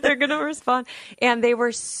know what they're going to respond. And they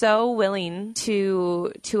were so willing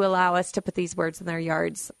to allow us to put these words in their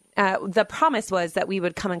yards. The promise was that we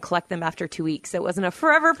would come and collect them after 2 weeks. It wasn't a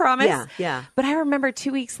forever promise. Yeah. But I remember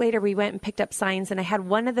 2 weeks later, we went and picked up signs, and I had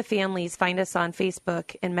one of the families find us on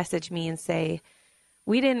Facebook and message me and say,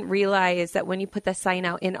 we didn't realize that when you put the sign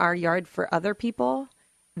out in our yard for other people,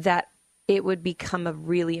 that it would become a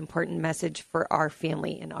really important message for our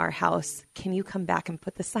family in our house. Can you come back and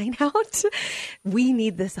put the sign out? We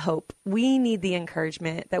need this hope. We need the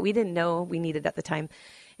encouragement that we didn't know we needed at the time.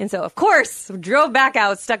 And so, of course, drove back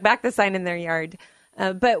out, stuck back the sign in their yard.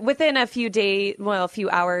 But within a few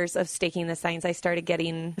hours of staking the signs, I started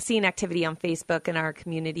seeing activity on Facebook in our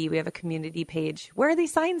community. We have a community page. Where are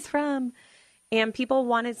these signs from? And people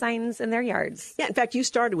wanted signs in their yards. Yeah, in fact, you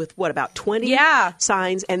started with, about 20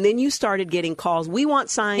 signs, and then you started getting calls. We want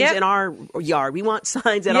signs in our yard. We want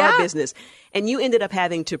signs in our business. And you ended up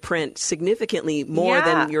having to print significantly more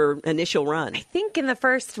than your initial run. I think in the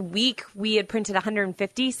first week, we had printed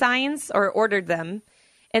 150 signs or ordered them.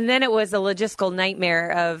 And then it was a logistical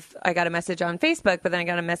nightmare of, I got a message on Facebook, but then I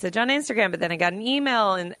got a message on Instagram, but then I got an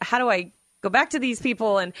email. And how do I go back to these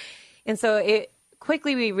people? And so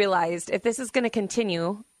quickly we realized if this is going to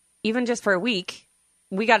continue, even just for a week,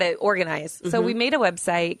 we got to organize. Mm-hmm. So we made a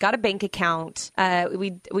website, got a bank account.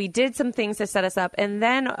 We did some things to set us up, and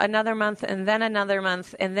then another month, and then another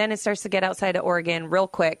month, and then it starts to get outside of Oregon real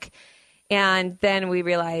quick. And then we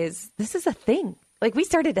realized this is a thing. Like, we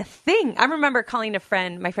started a thing. I remember calling my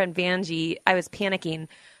friend Vanjie. I was panicking.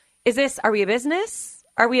 Are we a business?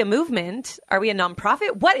 Are we a movement? Are we a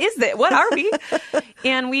nonprofit? What is it? What are we?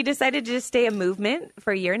 And we decided to just stay a movement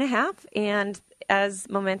for a year and a half. And as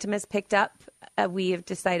momentum has picked up, we have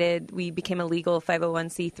decided we became a legal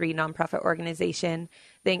 501c3 nonprofit organization.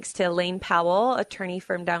 Thanks to Lane Powell, attorney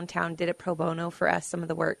from downtown, did it pro bono for us, some of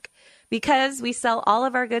the work. Because we sell all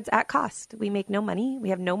of our goods at cost. We make no money. We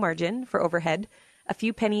have no margin for overhead. A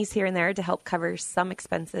few pennies here and there to help cover some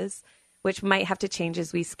expenses, which might have to change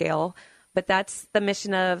as we scale. But that's the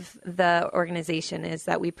mission of the organization, is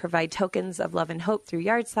that we provide tokens of love and hope through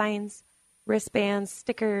yard signs, wristbands,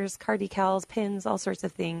 stickers, car decals, pins, all sorts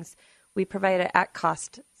of things. We provide it at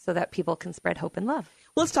cost so that people can spread hope and love.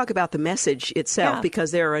 Well, let's talk about the message itself,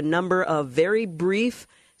 because there are a number of very brief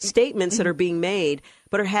statements that are being made,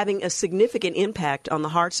 but are having a significant impact on the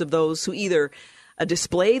hearts of those who either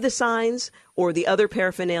display the signs or the other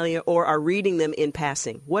paraphernalia or are reading them in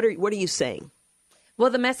passing. What are you saying? Well,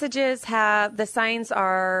 the messages the signs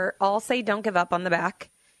are all say don't give up on the back.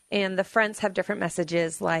 And the fronts have different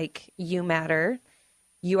messages like you matter,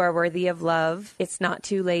 you are worthy of love, it's not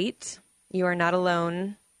too late, you are not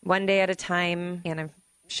alone, one day at a time, and I'm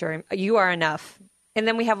sure you are enough. And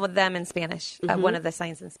then we have them in Spanish, one of the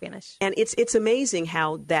signs in Spanish. And it's amazing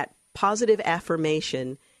how that positive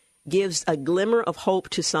affirmation gives a glimmer of hope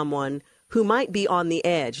to someone who might be on the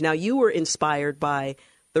edge. Now, you were inspired by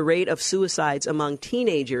the rate of suicides among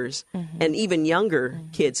teenagers and even younger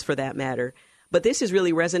kids, for that matter. But this has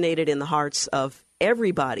really resonated in the hearts of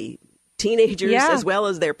everybody, teenagers as well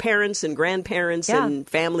as their parents and grandparents and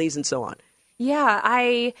families and so on.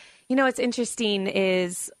 Yeah, what's interesting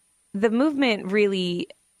is the movement really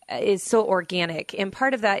is so organic. And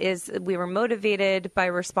part of that is we were motivated by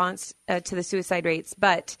response to the suicide rates.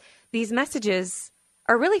 But these messages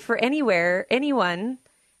are really for anyone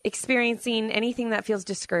experiencing anything that feels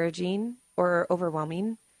discouraging or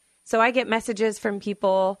overwhelming. So I get messages from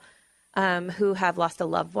people who have lost a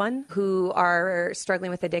loved one, who are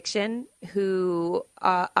struggling with addiction, who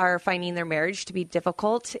are finding their marriage to be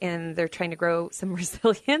difficult, and they're trying to grow some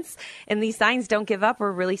resilience. And these signs don't give up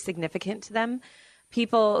are really significant to them.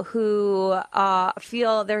 People who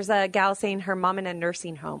feel, there's a gal saying her mom in a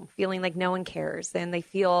nursing home, feeling like no one cares, and they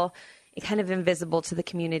feel kind of invisible to the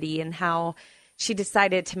community, and how she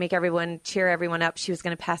decided to make everyone cheer everyone up. She was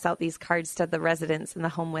going to pass out these cards to the residents in the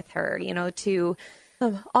home with her, to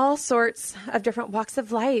all sorts of different walks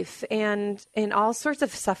of life and all sorts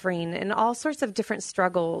of suffering and all sorts of different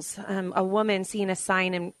struggles. A woman seeing a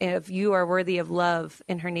sign of "you are worthy of love"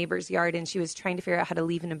 in her neighbor's yard, and she was trying to figure out how to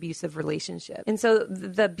leave an abusive relationship. And so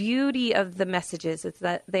the beauty of the messages is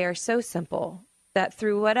that they are so simple that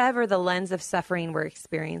through whatever the lens of suffering we're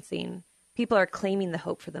experiencing, people are claiming the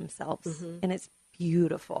hope for themselves. Mm-hmm. And it's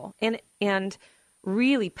beautiful and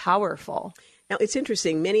really powerful. Now, it's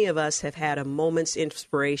interesting. Many of us have had a moment's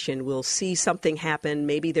inspiration. We'll see something happen.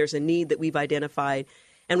 Maybe there's a need that we've identified,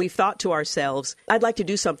 and we've thought to ourselves, I'd like to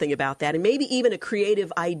do something about that. And maybe even a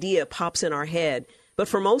creative idea pops in our head. But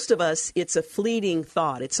for most of us, it's a fleeting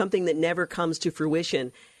thought. It's something that never comes to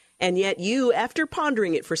fruition. And yet you, after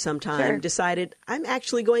pondering it for some time, decided, I'm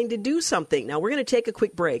actually going to do something. Now, we're going to take a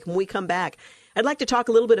quick break. When we come back, I'd like to talk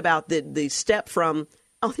a little bit about the step from,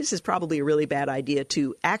 this is probably a really bad idea,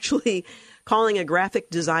 to actually calling a graphic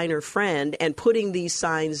designer friend and putting these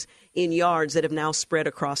signs in yards that have now spread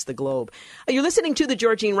across the globe. You're listening to The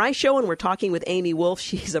Georgene Rice Show, and we're talking with Amy Wolf.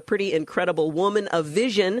 She's a pretty incredible woman of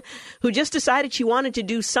vision who just decided she wanted to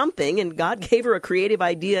do something, and God gave her a creative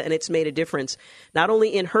idea, and it's made a difference, not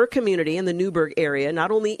only in her community in the Newburgh area, not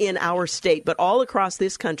only in our state, but all across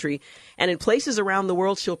this country and in places around the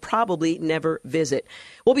world she'll probably never visit.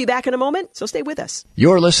 We'll be back in a moment, so stay with us.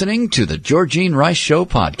 You're listening to The Georgene Rice Show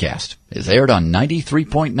podcast. It's aired on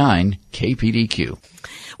 93.9 KPDQ.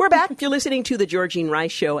 We're back. You're listening to The Georgene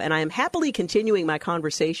Rice Show, and I am happily continuing my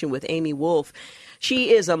conversation with Amy Wolf.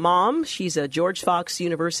 She is a mom. She's a George Fox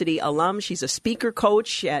University alum. She's a speaker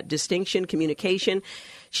coach at Distinction Communication.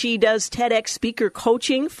 She does TEDx speaker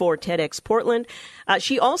coaching for TEDx Portland.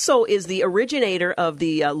 She also is the originator of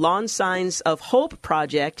the Lawn Signs of Hope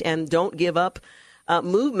project and Don't Give Up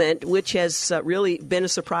movement, which has really been a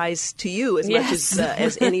surprise to you as much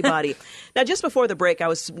as anybody. Now, just before the break, I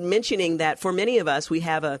was mentioning that for many of us, we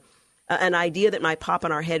have an idea that might pop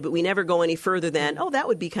in our head, but we never go any further than, that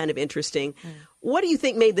would be kind of interesting. What do you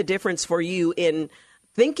think made the difference for you in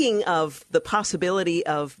thinking of the possibility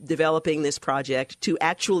of developing this project to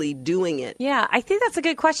actually doing it? Yeah, I think that's a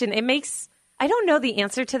good question. I don't know the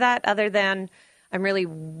answer to that other than I'm really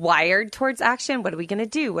wired towards action. What are we going to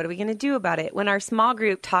do? What are we going to do about it? When our small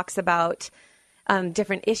group talks about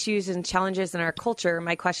different issues and challenges in our culture,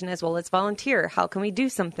 my question is, well, let's volunteer. How can we do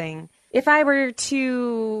something? If I were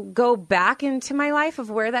to go back into my life of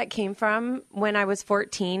where that came from, when I was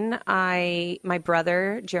 14, my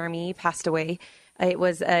brother, Jeremy, passed away. It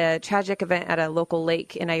was a tragic event at a local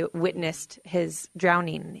lake, and I witnessed his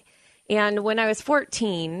drowning. And when I was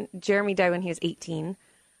 14, Jeremy died when he was 18.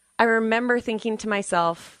 I remember thinking to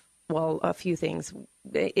myself, well, a few things.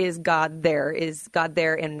 Is God there? Is God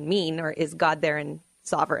there and mean, or is God there and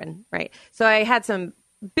sovereign, right? So I had some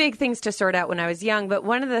big things to sort out when I was young, but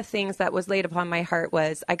one of the things that was laid upon my heart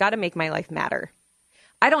was I got to make my life matter.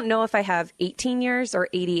 I don't know if I have 18 years or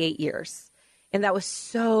 88 years. And that was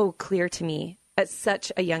so clear to me at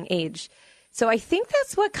such a young age. So I think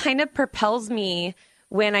that's what kind of propels me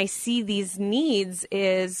when I see these needs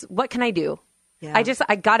is, what can I do? Yeah.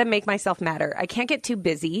 I got to make myself matter. I can't get too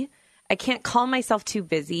busy. I can't call myself too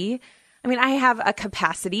busy. I mean, I have a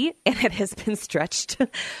capacity and it has been stretched,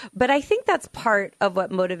 but I think that's part of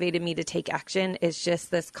what motivated me to take action is just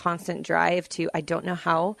this constant drive to, I don't know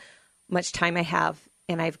how much time I have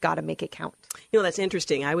and I've got to make it count. That's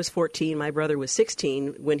interesting. I was 14. My brother was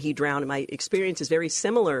 16 when he drowned. My experience is very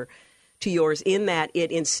similar to yours in that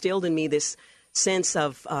it instilled in me this sense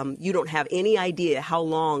of you don't have any idea how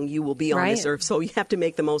long you will be on this earth, so you have to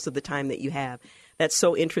make the most of the time that you have. That's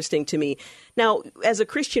so interesting to me. Now, as a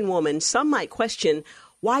Christian woman, some might question,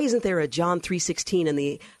 why isn't there a John 3:16 in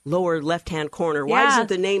the lower left-hand corner? Why isn't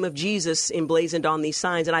the name of Jesus emblazoned on these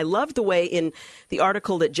signs? And I love the way in the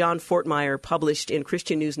article that John Fortmeyer published in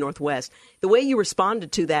Christian News Northwest, the way you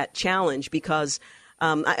responded to that challenge, because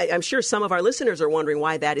I'm sure some of our listeners are wondering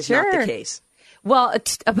why that is not the case. Well,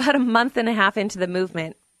 about a month and a half into the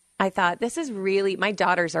movement, I thought, this is really, my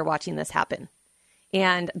daughters are watching this happen.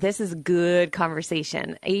 And this is good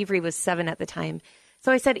conversation. Avery was 7 at the time.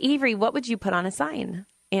 So I said, Avery, what would you put on a sign?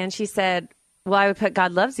 And she said, well, I would put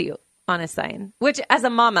God loves you on a sign, which as a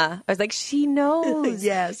mama, I was like, she knows.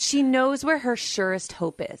 Yes. She knows where her surest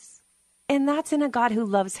hope is. And that's in a God who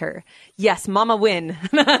loves her. Yes, mama win.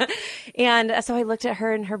 And so I looked at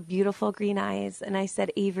her and her beautiful green eyes and I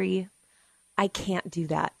said, Avery, I can't do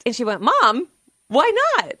that. And she went, Mom, why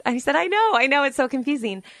not? I said, I know. It's so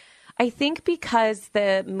confusing. I think because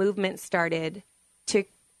the movement started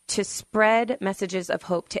to spread messages of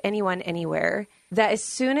hope to anyone, anywhere, that as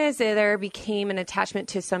soon as there became an attachment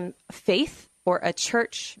to some faith or a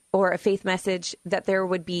church or a faith message, that there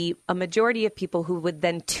would be a majority of people who would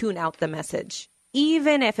then tune out the message,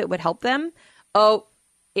 even if it would help them. Oh,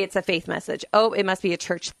 it's a faith message. Oh, it must be a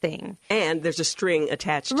church thing. And there's a string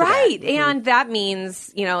attached to right. that. And that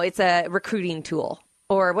means, it's a recruiting tool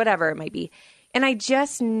or whatever it might be. And I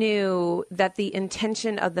just knew that the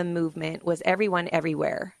intention of the movement was everyone,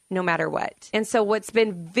 everywhere, no matter what. And so what's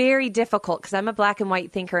been very difficult, because I'm a black and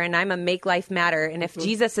white thinker and I'm a make life matter. And if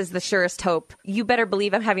Jesus is the surest hope, you better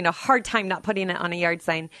believe I'm having a hard time not putting it on a yard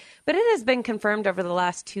sign. But it has been confirmed over the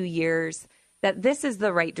last 2 years that this is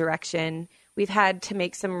the right direction. We've had to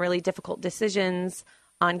make some really difficult decisions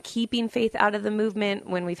on keeping faith out of the movement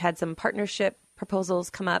when we've had some partnership proposals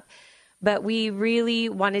come up. But we really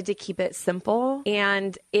wanted to keep it simple.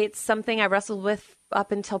 And it's something I wrestled with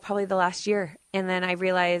up until probably the last year. And then I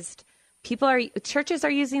realized churches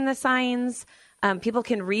are using the signs. People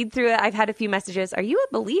can read through it. I've had a few messages. Are you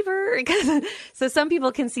a believer? So some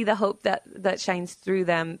people can see the hope that shines through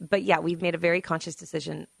them. But yeah, we've made a very conscious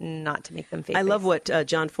decision not to make them faith-based. I love what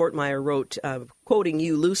John Fortmeyer wrote, quoting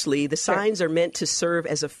you loosely. The signs are meant to serve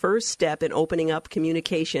as a first step in opening up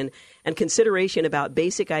communication and consideration about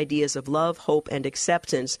basic ideas of love, hope, and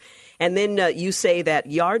acceptance. And then you say that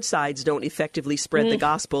yard signs don't effectively spread the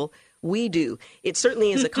gospel. We do. It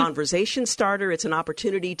certainly is a conversation starter. It's an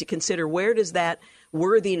opportunity to consider, where does that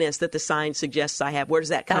worthiness that the sign suggests I have, where does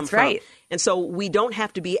that come from? Right. And so we don't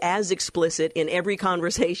have to be as explicit in every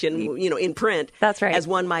conversation, in print, That's right. as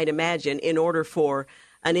one might imagine, in order for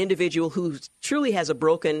an individual who truly has a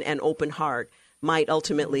broken and open heart might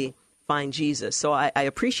ultimately find Jesus. So I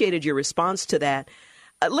appreciated your response to that.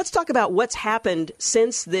 Let's talk about what's happened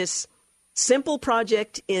since this simple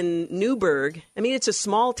project in Newburgh. I mean, it's a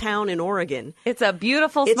small town in Oregon. It's a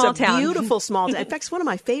beautiful small town. It's a beautiful small town. In fact, it's one of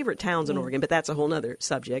my favorite towns in Oregon, but that's a whole nother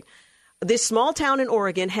subject. This small town in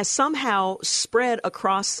Oregon has somehow spread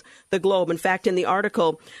across the globe. In fact, in the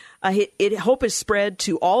article, hope is spread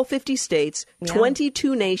to all 50 states,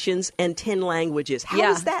 22 nations, and 10 languages. How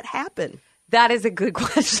does that happen? That is a good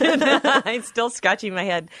question. I'm still scratching my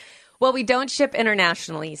head. Well, we don't ship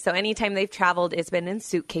internationally. So anytime they've traveled, it's been in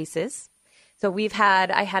suitcases. So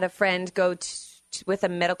I had a friend go with a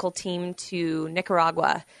medical team to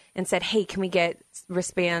Nicaragua and said, hey, can we get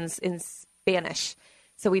wristbands in Spanish?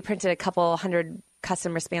 So we printed a couple 100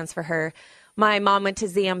 custom wristbands for her. My mom went to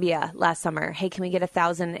Zambia last summer. Hey, can we get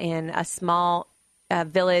 1,000 in a small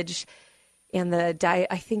village? And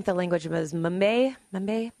I think the language was Mambe.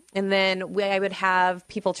 And then I would have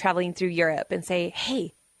people traveling through Europe and say,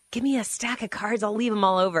 hey, give me a stack of cards. I'll leave them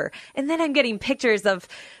all over. And then I'm getting pictures of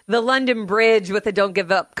the London Bridge with a don't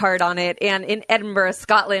give up card on it. And in Edinburgh,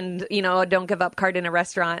 Scotland, a don't give up card in a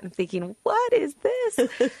restaurant. I'm thinking, what is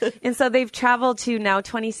this? And so they've traveled to now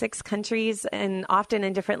 26 countries and often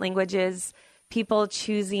in different languages, people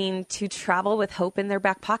choosing to travel with hope in their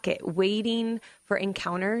back pocket, waiting for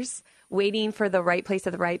encounters, waiting for the right place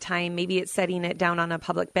at the right time. Maybe it's setting it down on a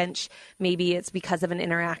public bench. Maybe it's because of an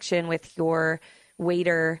interaction with your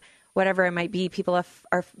waiter, whatever it might be. People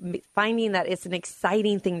are finding that it's an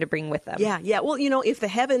exciting thing to bring with them. Yeah. Well, if the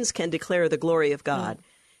heavens can declare the glory of God,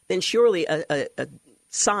 then surely a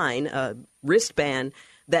sign, a wristband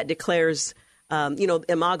that declares,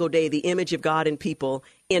 Imago Dei, the image of God in people,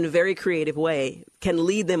 in a very creative way, can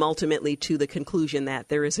lead them ultimately to the conclusion that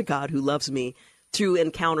there is a God who loves me through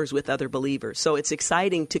encounters with other believers. So it's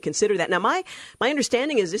exciting to consider that. Now, my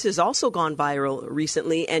understanding is this has also gone viral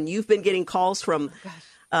recently, and you've been getting calls from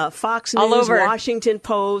Fox News, all over. Washington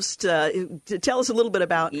Post. Tell us a little bit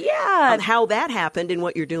about how that happened and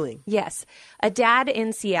what you're doing. Yes. A dad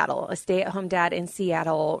in Seattle, a stay-at-home dad in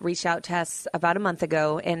Seattle, reached out to us about a month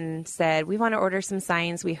ago and said, we want to order some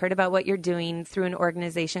signs. We heard about what you're doing through an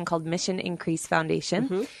organization called Mission Increase Foundation.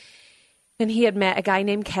 Mm-hmm. And he had met a guy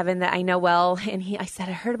named Kevin that I know well. And I said,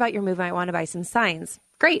 I heard about your movement. I want to buy some signs.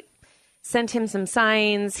 Great. Sent him some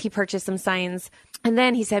signs. He purchased some signs. And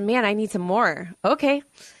then he said, man, I need some more. Okay.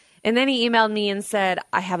 And then he emailed me and said,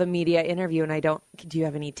 I have a media interview and do you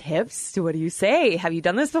have any tips? What do you say? Have you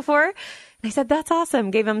done this before? And I said, that's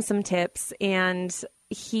awesome. Gave him some tips, and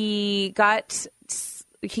he got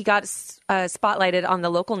spotlighted on the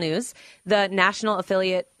local news. The national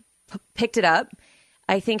affiliate picked it up.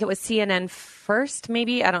 I think it was CNN first,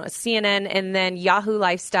 maybe. I don't know, CNN, and then Yahoo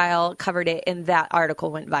Lifestyle covered it, and that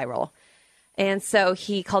article went viral. And so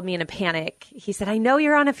he called me in a panic. He said, I know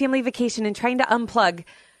you're on a family vacation and trying to unplug,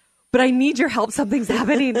 but I need your help. Something's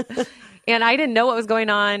happening. And I didn't know what was going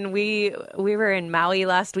on. We were in Maui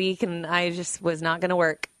last week, and I just was not going to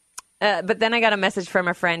work. But then I got a message from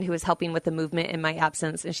a friend who was helping with the movement in my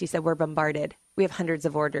absence, and she said, we're bombarded. We have hundreds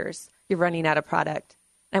of orders. You're running out of product.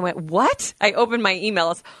 I went, what? I opened my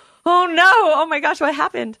emails. Oh, no. Oh, my gosh, what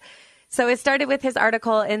happened? So it started with his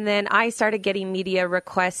article, and then I started getting media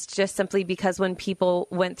requests just simply because when people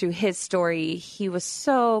went through his story, he was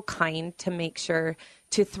so kind to make sure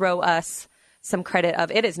to throw us some credit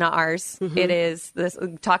of, it is not ours. Mm-hmm. It is this.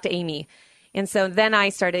 Talk to Amy. And so then I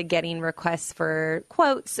started getting requests for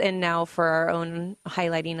quotes, and now for our own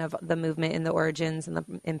highlighting of the movement and the origins and the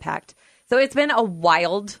impact. So it's been a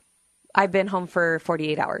wild. I've been home for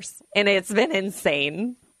 48 hours, and it's been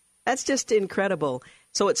insane. That's just incredible.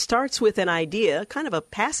 So it starts with an idea, kind of a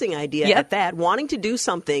passing idea at that, wanting to do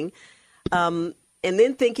something, and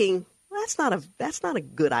then thinking, well, that's not a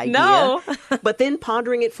good idea. No. But then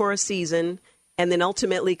pondering it for a season, and then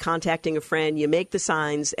ultimately contacting a friend. You make the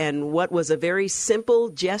signs, and what was a very simple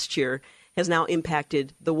gesture has now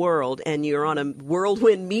impacted the world, and you're on a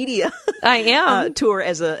whirlwind media I am. Tour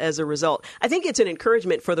as a result. I think it's an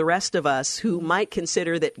encouragement for the rest of us who might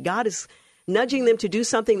consider that God is nudging them to do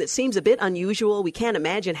something that seems a bit unusual. We can't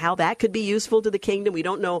imagine how that could be useful to the kingdom. We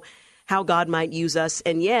don't know how God might use us.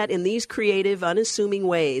 And yet, in these creative, unassuming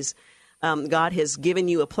ways, God has given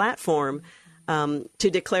you a platform to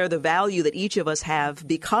declare the value that each of us have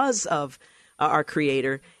because of our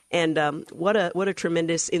Creator. And what a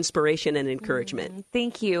tremendous inspiration and encouragement.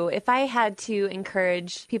 Thank you. If I had to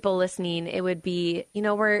encourage people listening, it would be,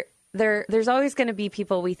 there's always going to be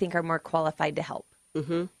people we think are more qualified to help.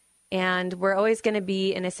 Mm-hmm. And we're always going to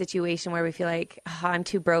be in a situation where we feel like, I'm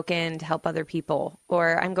too broken to help other people,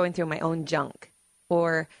 or I'm going through my own junk,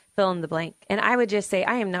 or fill in the blank. And I would just say,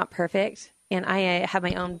 I am not perfect, and I have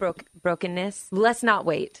my own brokenness. Let's not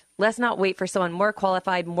wait. Let's not wait for someone more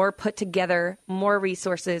qualified, more put together, more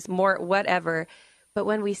resources, more whatever. But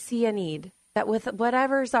when we see a need, that with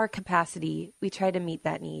whatever's our capacity, we try to meet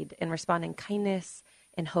that need and respond in kindness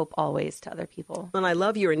and hope always to other people. And I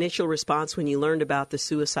love your initial response when you learned about the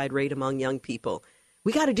suicide rate among young people.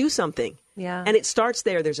 We got to do something. Yeah. And it starts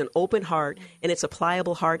there. There's an open heart, and it's a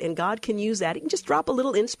pliable heart, and God can use that. He can just drop a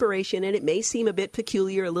little inspiration, and it may seem a bit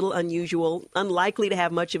peculiar, a little unusual, unlikely to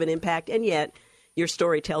have much of an impact, and yet your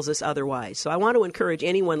story tells us otherwise. So I want to encourage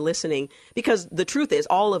anyone listening, because the truth is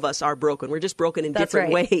all of us are broken. We're just broken in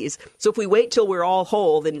different ways. So if we wait till we're all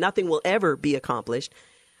whole, then nothing will ever be accomplished.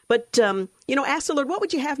 But, ask the Lord, what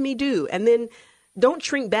would you have me do? And then don't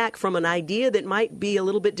shrink back from an idea that might be a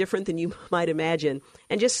little bit different than you might imagine,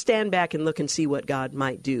 and just stand back and look and see what God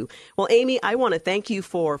might do. Well, Amy, I want to thank you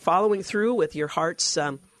for following through with your heart's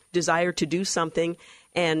desire to do something,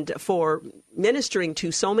 and for ministering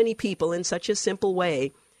to so many people in such a simple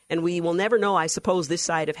way. And we will never know, I suppose, this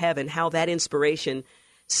side of heaven, how that inspiration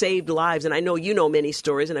saved lives. And I know you know many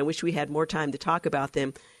stories, and I wish we had more time to talk about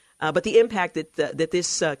them. But the impact that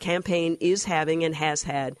this campaign is having and has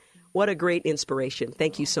had, what a great inspiration.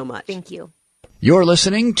 Thank you so much. Thank you. You're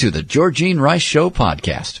listening to the Georgene Rice Show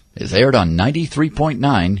podcast. It's aired on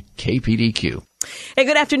 93.9 KPDQ. Hey,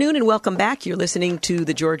 good afternoon and welcome back. You're listening to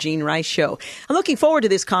the Georgene Rice Show. I'm looking forward to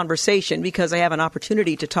this conversation because I have an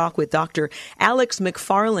opportunity to talk with Dr. Alex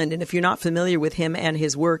McFarland. And if you're not familiar with him and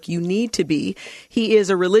his work, you need to be. He is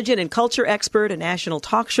a religion and culture expert, a national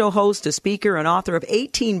talk show host, a speaker, and author of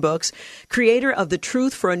 18 books, creator of the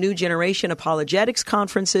Truth for a New Generation apologetics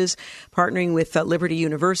conferences, partnering with Liberty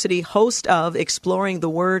University, host of Exploring the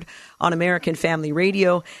Word on American Family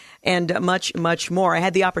Radio, and much, much more. I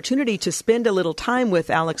had the opportunity to spend a little time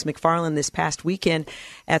with Alex McFarland this past weekend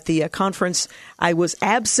at the conference I was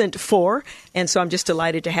absent for, and so I'm just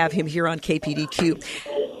delighted to have him here on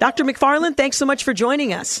KPDQ. Dr. McFarland, thanks so much for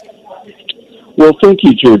joining us. Well, thank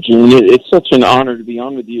you, Georgene. It's such an honor to be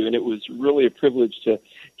on with you, and it was really a privilege to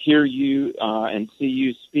hear you and see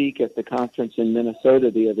you speak at the conference in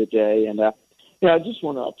Minnesota the other day. And I just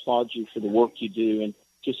want to applaud you for the work you do and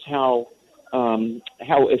just how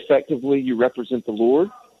effectively you represent the Lord,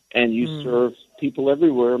 and you serve people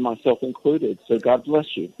everywhere, myself included. So God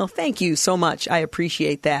bless you. Well, thank you so much. I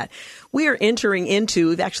appreciate that. we are entering into,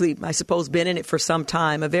 we've actually, I suppose, been in it for some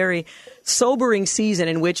time, a very sobering season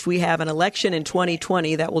in which we have an election in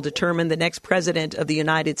 2020 that will determine the next president of the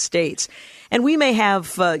United States. And we may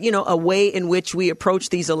have, a way in which we approach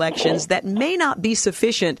these elections that may not be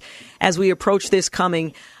sufficient as we approach this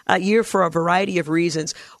coming year for a variety of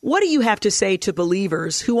reasons. What do you have to say to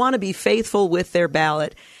believers who want to be faithful with their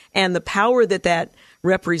ballot and the power that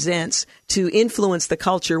represents to influence the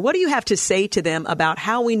culture? What do you have to say to them about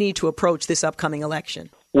how we need to approach this upcoming election?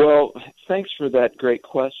 Well, thanks for that great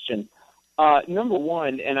question. Number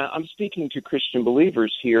one, and I'm speaking to Christian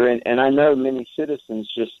believers here, and I know many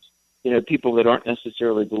citizens, just people that aren't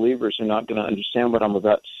necessarily believers are not going to understand what I'm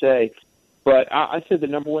about to say. But I said the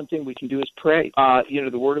number one thing we can do is pray.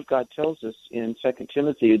 The Word of God tells us in 2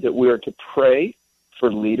 Timothy that we are to pray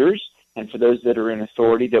for leaders and for those that are in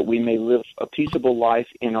authority, that we may live a peaceable life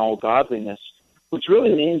in all godliness, which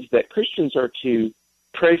really means that Christians are to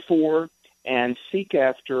pray for and seek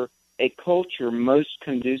after a culture most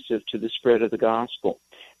conducive to the spread of the gospel.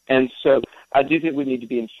 And so I do think we need to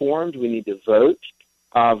be informed. We need to vote.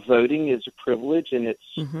 Voting is a privilege, and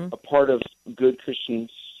it's a part of good Christian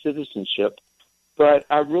citizenship. But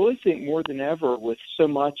I really think more than ever, with so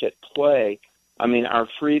much at play, our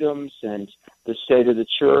freedoms and the state of the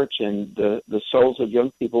church and the souls of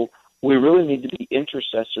young people, we really need to be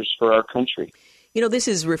intercessors for our country. This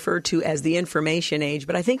is referred to as the information age,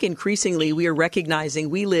 but I think increasingly we are recognizing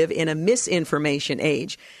we live in a misinformation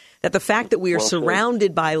age. That the fact that we are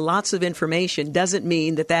surrounded by lots of information doesn't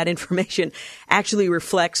mean that information actually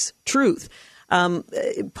reflects truth.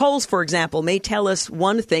 Polls, for example, may tell us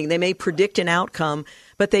one thing. They may predict an outcome,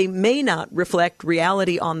 but they may not reflect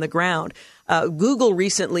reality on the ground. Google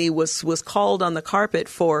recently was called on the carpet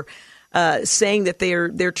for saying that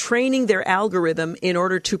they're training their algorithm in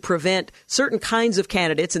order to prevent certain kinds of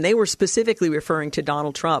candidates, and they were specifically referring to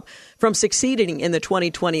Donald Trump, from succeeding in the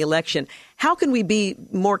 2020 election. How can we be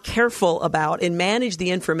more careful about and manage the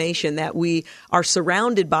information that we are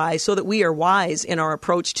surrounded by so that we are wise in our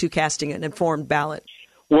approach to casting an informed ballot?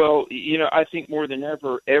 Well, I think more than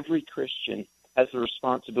ever, every Christian has a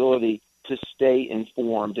responsibility to stay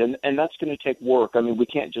informed, and that's going to take work. We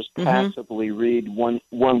can't just passively read one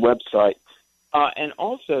website. And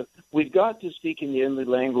also, we've got to speak in the only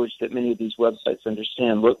language that many of these websites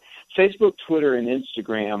understand. Look, Facebook, Twitter, and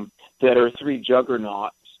Instagram, that are three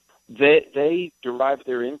juggernauts, they derive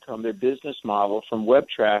their income, their business model from web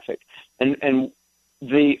traffic. And think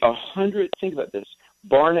about this,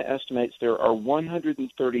 Barna estimates there are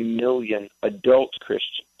 130 million adult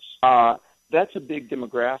Christians. That's a big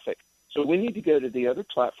demographic. So we need to go to the other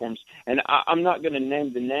platforms, and I'm not going to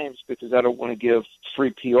name the names because I don't want to give free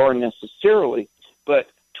PR necessarily, but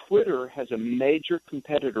Twitter has a major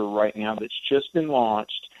competitor right now that's just been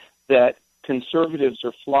launched that conservatives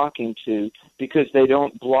are flocking to because they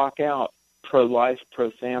don't block out pro-life,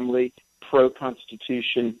 pro-family,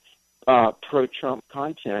 pro-Constitution, pro-Trump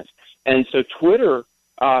content. And so Twitter,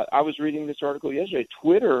 I was reading this article yesterday,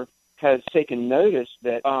 Twitter has taken notice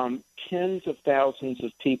that tens of thousands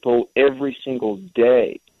of people every single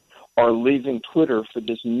day are leaving Twitter for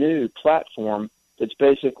this new platform that's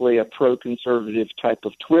basically a pro-conservative type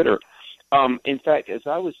of Twitter. In fact, as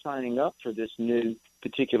I was signing up for this new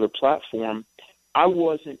particular platform, I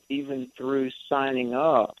wasn't even through signing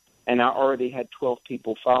up, and I already had 12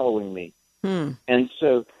 people following me. And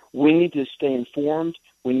so we need to stay informed.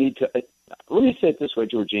 We need to let me say it this way,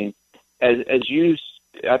 Georgene, as you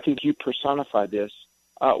I think you personify this.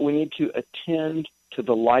 We need to attend to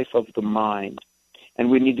the life of the mind,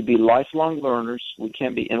 and we need to be lifelong learners. We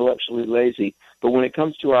can't be intellectually lazy. But when it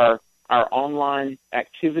comes to our online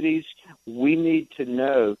activities, we need to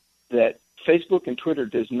know that Facebook and Twitter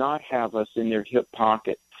does not have us in their hip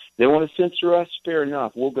pocket. They want to censor us, fair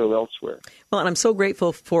enough. We'll go elsewhere. Well, and I'm so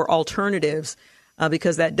grateful for alternatives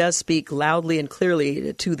because that does speak loudly and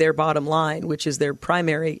clearly to their bottom line, which is their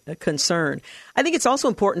primary concern. I think it's also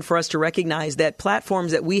important for us to recognize that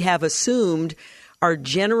platforms that we have assumed are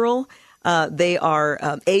general, they are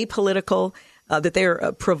apolitical, that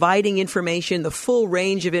they're providing information, the full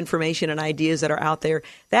range of information and ideas that are out there.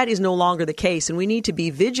 That is no longer the case, and we need to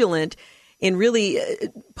be vigilant in really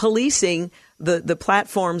policing the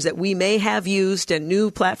platforms that we may have used and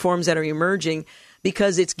new platforms that are emerging,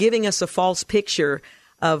 because it's giving us a false picture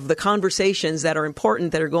of the conversations that are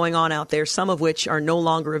important that are going on out there, some of which are no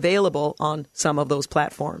longer available on some of those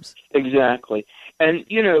platforms. Exactly. And,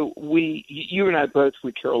 you and I both,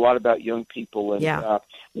 we care a lot about young people, and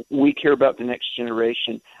we care about the next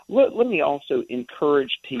generation. Let me also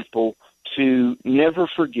encourage people to never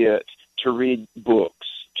forget to read books,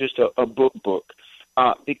 just a book,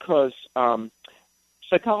 because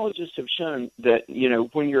psychologists have shown that,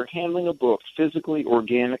 when you're handling a book physically,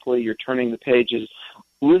 organically, you're turning the pages.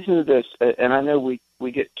 Listen to this, and I know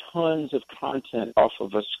we get tons of content off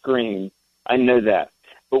of a screen. I know that.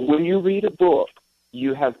 But when you read a book,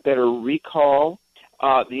 you have better recall.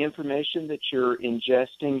 The information that you're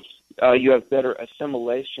ingesting, you have better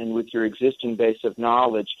assimilation with your existing base of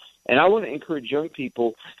knowledge. And I want to encourage young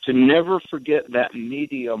people to never forget that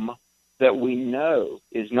medium that we know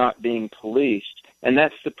is not being policed, and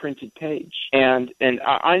that's the printed page. And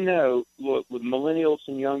I know, look, with millennials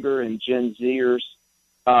and younger and Gen Zers,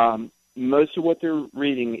 most of what they're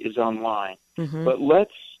reading is online. Mm-hmm. But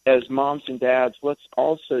let's, as moms and dads, let's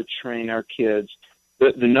also train our kids.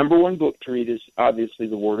 The number one book to read is obviously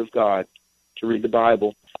the Word of God, to read the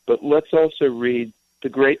Bible. But let's also read the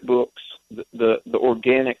great books, the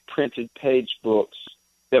organic printed page books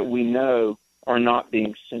that we know are not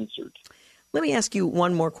being censored. Let me ask you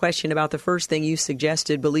one more question about the first thing you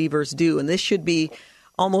suggested believers do, and this should be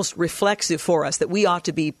almost reflexive for us, that we ought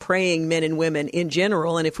to be praying, men and women in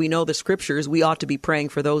general, and if we know the Scriptures, we ought to be praying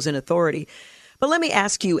for those in authority. But let me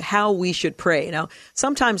ask you how we should pray. Now,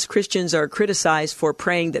 sometimes Christians are criticized for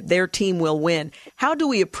praying that their team will win. How do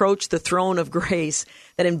we approach the throne of grace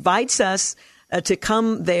that invites us to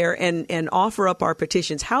come there and offer up our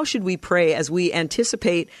petitions? How should we pray as we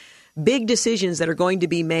anticipate big decisions that are going to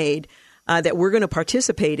be made that we're going to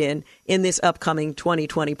participate in this upcoming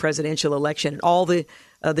 2020 presidential election and all the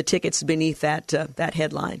tickets beneath that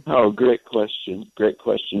headline? Oh, great question. Great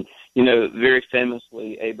question. Very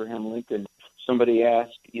famously, Abraham Lincoln, somebody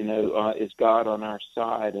asked, is God on our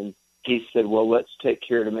side? And he said, well, let's take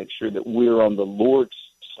care to make sure that we're on the Lord's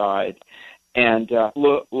side. And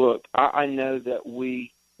look, I know that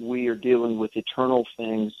we are dealing with eternal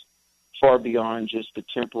things far beyond just the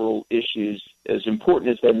temporal issues, as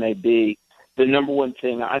important as they may be. The number one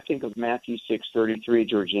thing, I think of Matthew 6:33,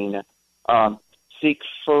 Georgina, seek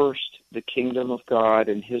first the kingdom of God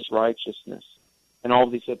and his righteousness, and all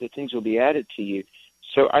these other things will be added to you.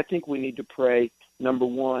 So I think we need to pray, number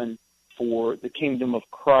one, for the kingdom of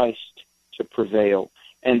Christ to prevail,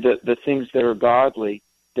 and the things that are godly,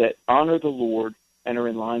 that honor the Lord and are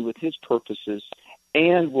in line with his purposes,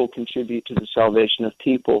 and will contribute to the salvation of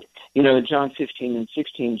people. In John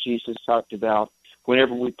 15:16, Jesus talked about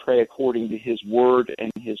whenever we pray according to his word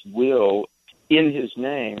and his will in his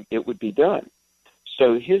name, it would be done.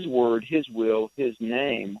 So his word, his will, his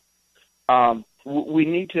name, we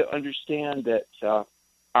need to understand that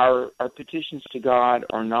our petitions to God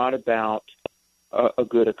are not about a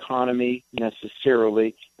good economy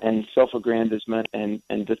necessarily, and self-aggrandizement and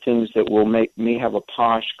the things that will make me have a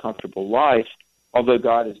posh, comfortable life, although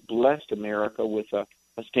God has blessed America with a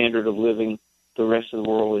standard of living the rest of the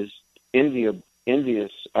world is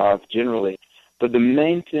envious of generally. But the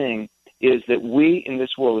main thing is that we in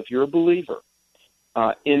this world, if you're a believer,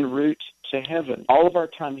 en route to heaven, all of our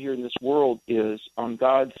time here in this world is on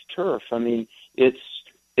God's turf. I mean, it's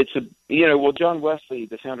John Wesley,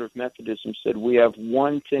 the founder of Methodism, said we have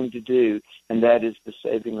one thing to do, and that is the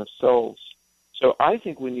saving of souls. So I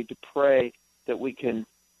think we need to pray that we can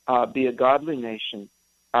be a godly nation.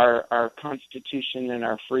 Our Constitution and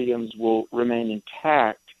our freedoms will remain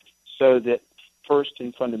intact, so that first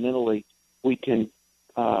and fundamentally we can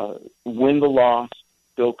win the lost,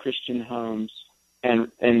 build Christian homes,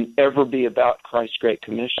 and ever be about Christ's Great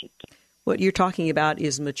Commission. What you're talking about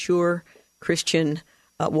is mature Christian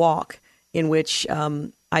walk, in which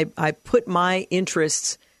I put my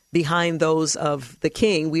interests behind those of the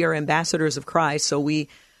King. We are ambassadors of Christ, so we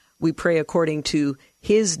pray according to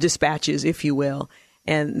his dispatches, if you will,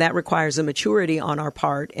 and that requires a maturity on our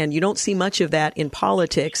part, and you don't see much of that in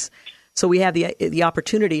politics, so we have the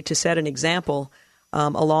opportunity to set an example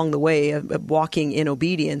along the way of walking in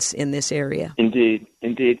obedience in this area. Indeed.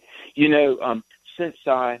 Since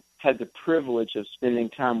I had the privilege of spending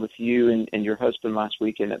time with you and your husband last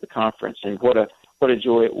weekend at the conference, and what a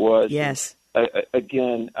joy it was. Yes.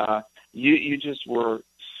 Again, you just were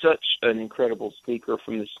such an incredible speaker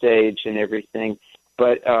from the stage and everything.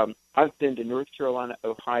 But I've been to North Carolina,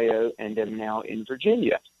 Ohio, and am now in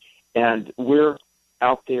Virginia. And we're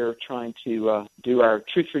out there trying to do our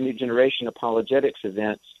Truth for New Generation apologetics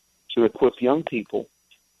events to equip young people.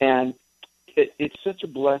 And it's such a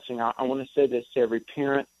blessing. I want to say this to every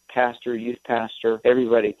parent, pastor, youth pastor,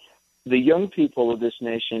 everybody. The young people of this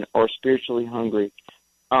nation are spiritually hungry.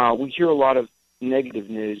 We hear a lot of negative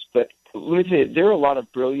news, but let me tell you, there are a lot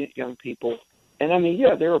of brilliant young people. And I mean,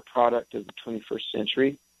 yeah, they're a product of the 21st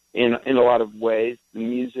century in a lot of ways. The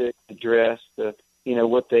music, the dress,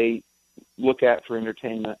 what they look at for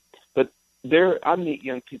entertainment. But I meet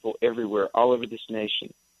young people everywhere, all over this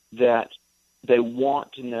nation, that they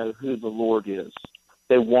want to know who the Lord is.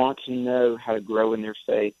 They want to know how to grow in their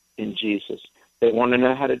faith in Jesus. They want to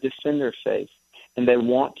know how to defend their faith. And they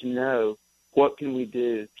want to know, what can we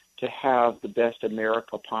do to have the best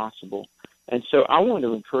America possible? And so I want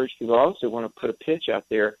to encourage people. I also want to put a pitch out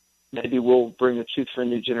there. Maybe we'll bring the Truth for a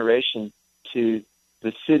New Generation to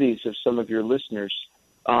the cities of some of your listeners.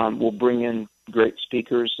 We'll bring in great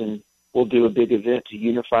speakers, and we'll do a big event to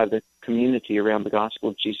unify the community around the gospel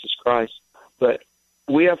of Jesus Christ. But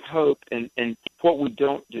we have hope, and what we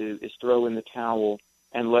don't do is throw in the towel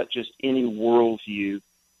and let just any worldview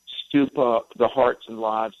scoop up the hearts and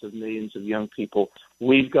lives of millions of young people.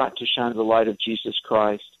 We've got to shine the light of Jesus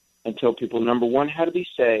Christ and tell people, number one, how to be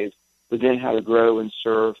saved, but then how to grow and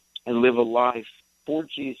serve and live a life for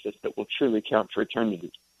Jesus that will truly count for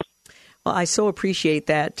eternity. Well, I so appreciate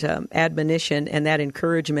that admonition and that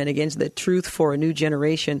encouragement against the Truth for a New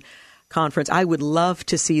Generation conference. I would love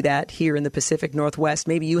to see that here in the Pacific Northwest.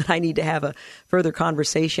 Maybe you and I need to have a further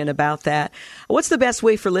conversation about that. What's the best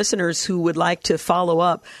way for listeners who would like to follow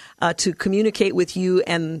up to communicate with you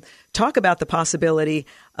and talk about the possibility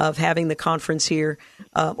of having the conference here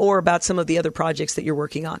or about some of the other projects that you're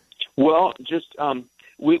working on? Well, just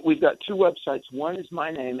we've got two websites. One is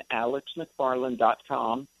my name,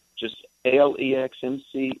 alexmcfarland.com, just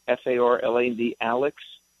ALEXMCFARLAND,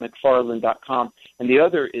 alexmcfarland.com. And the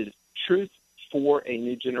other is Truth for a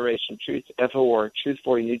New Generation, Truth, F-O-R, Truth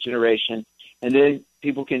for a New Generation. And then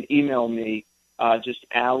people can email me, just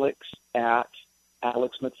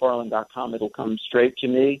alex@alexmcfarland.com. It'll come straight to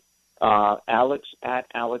me,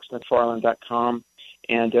 alex@alexmcfarland.com.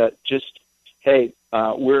 And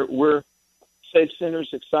we're saved sinners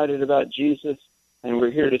excited about Jesus, and we're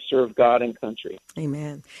here to serve God and country.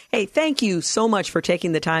 Amen. Hey, thank you so much for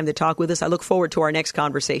taking the time to talk with us. I look forward to our next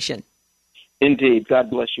conversation. Indeed.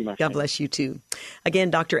 God bless you, my friend. God bless you, too.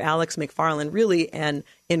 Again, Dr. Alex McFarland, really an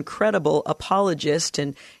incredible apologist.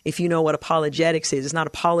 And if you know what apologetics is, it's not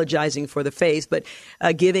apologizing for the faith, but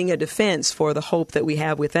giving a defense for the hope that we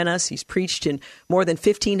have within us. He's preached in more than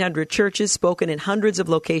 1,500 churches, spoken in hundreds of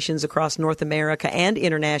locations across North America and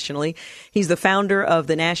internationally. He's the founder of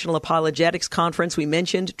the National Apologetics Conference. We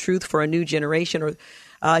mentioned Truth for a New Generation,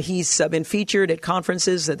 he's been featured at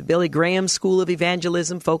conferences at the Billy Graham School of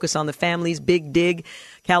Evangelism, Focus on the Family's Big Dig,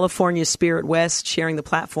 California Spirit West, sharing the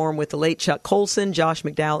platform with the late Chuck Colson, Josh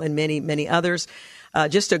McDowell, and many, many others.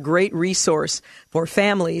 Just a great resource for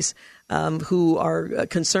families who are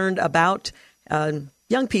concerned about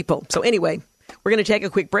young people. So anyway, we're going to take a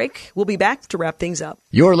quick break. We'll be back to wrap things up.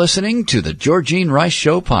 You're listening to the Georgene Rice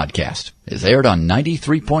Show podcast. It's aired on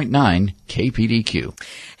 93.9 KPDQ.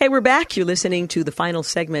 Hey, we're back. You're listening to the final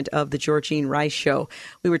segment of the Georgene Rice Show.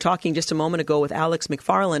 We were talking just a moment ago with Alex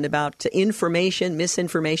McFarland about information,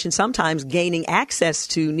 misinformation. Sometimes gaining access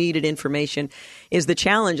to needed information is the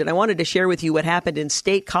challenge. And I wanted to share with you what happened in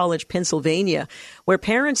State College, Pennsylvania, where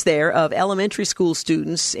parents there of elementary school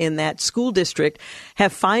students in that school district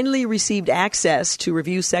have finally received access to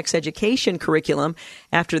review sex education curriculum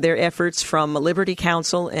after their efforts from Liberty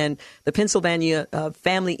Counsel and the Pennsylvania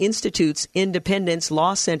Family Institute's Independence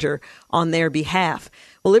Law Center on their behalf.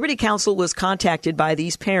 Well, Liberty Counsel was contacted by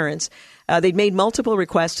these parents. They'd made multiple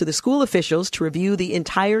requests to the school officials to review the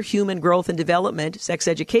entire human growth and development sex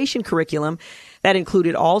education curriculum. That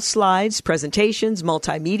included all slides, presentations,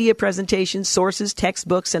 multimedia presentations, sources,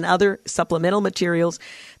 textbooks, and other supplemental materials.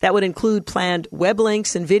 That would include planned web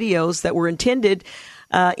links and videos that were intended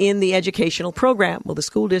in the educational program. Well, the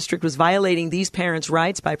school district was violating these parents'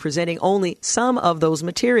 rights by presenting only some of those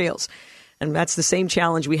materials. And that's the same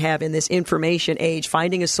challenge we have in this information age,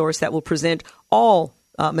 finding a source that will present all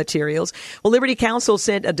materials. Well, Liberty Counsel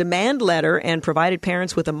sent a demand letter and provided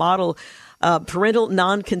parents with a model parental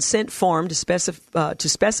non-consent form to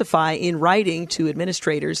specify in writing to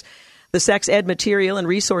administrators the sex ed material and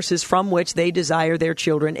resources from which they desire their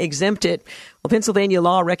children exempted. Well, Pennsylvania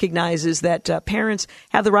law recognizes that parents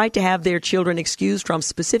have the right to have their children excused from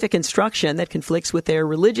specific instruction that conflicts with their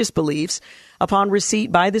religious beliefs upon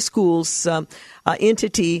receipt by the school's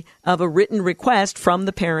entity of a written request from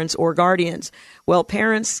the parents or guardians. Well,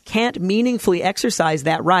 parents can't meaningfully exercise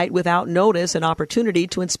that right without notice and opportunity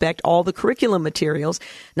to inspect all the curriculum materials,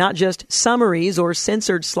 not just summaries or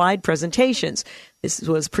censored slide presentations. This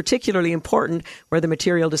was particularly important where the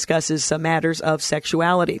material discusses matters of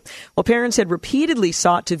sexuality. Well, parents had repeatedly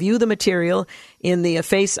sought to view the material In the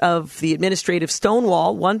face of the administrative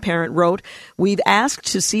stonewall, one parent wrote, "We've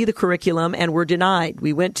asked to see the curriculum and were denied.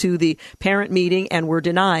 We went to the parent meeting and were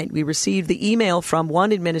denied. We received the email from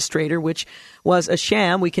one administrator, which was a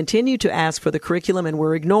sham. We continued to ask for the curriculum and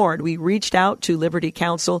were ignored. We reached out to Liberty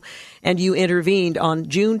Counsel and you intervened on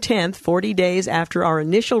June 10th, 40 days after our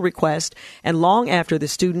initial request and long after the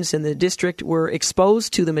students in the district were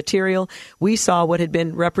exposed to the material. We saw what had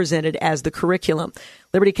been represented as the curriculum."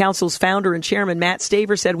 Liberty Counsel's founder and chairman, Matt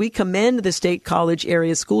Staver, said, "We commend the State College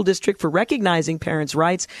Area School District for recognizing parents'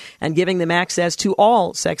 rights and giving them access to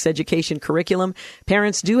all sex education curriculum.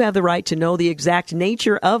 Parents do have the right to know the exact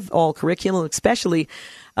nature of all curriculum, especially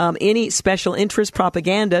any special interest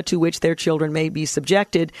propaganda to which their children may be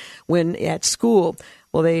subjected when at school."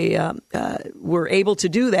 Well, they were able to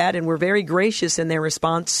do that and were very gracious in their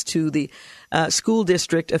response to the school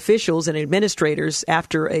district officials and administrators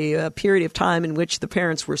after a period of time in which the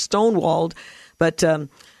parents were stonewalled. But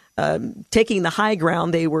taking the high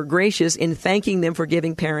ground, they were gracious in thanking them for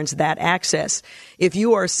giving parents that access. If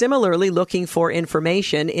you are similarly looking for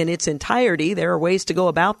information in its entirety, there are ways to go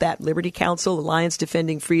about that. Liberty Counsel, Alliance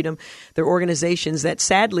Defending Freedom, they're organizations that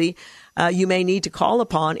sadly you may need to call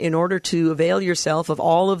upon in order to avail yourself of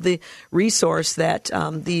all of the resource that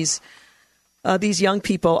these young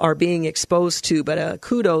people are being exposed to. But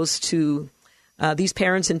kudos to these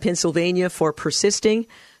parents in Pennsylvania for persisting,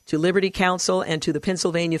 to Liberty Counsel and to the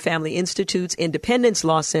Pennsylvania Family Institute's Independence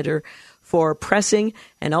Law Center for pressing,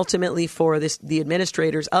 and ultimately for the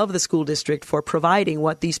administrators of the school district for providing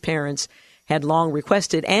what these parents had long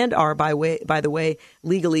requested and are, by the way,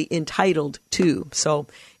 legally entitled to. So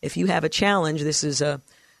if you have a challenge, this is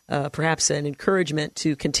perhaps an encouragement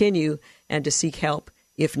to continue and to seek help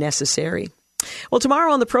if necessary. Well,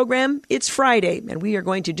 tomorrow on the program, it's Friday, and we are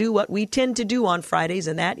going to do what we tend to do on Fridays,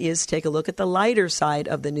 and that is take a look at the lighter side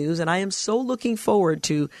of the news. And I am so looking forward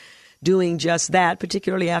to doing just that,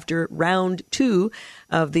 particularly after round 2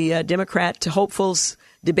 of the Democrat hopefuls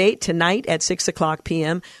debate tonight at 6 o'clock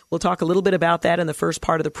p.m. We'll talk a little bit about that in the first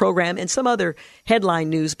part of the program and some other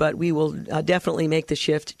headline news, but we will definitely make the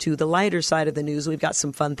shift to the lighter side of the news. We've got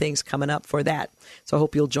some fun things coming up for that, so I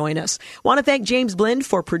hope you'll join us. Want to thank James Blend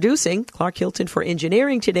for producing, Clark Hilton for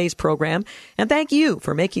engineering today's program, and thank you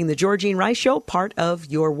for making the Georgene Rice Show part of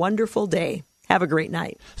your wonderful day. Have a great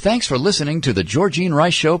night. Thanks for listening to the Georgene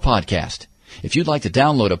Rice Show podcast. If you'd like to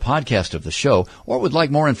download a podcast of the show or would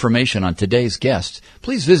like more information on today's guests,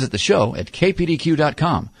 please visit the show at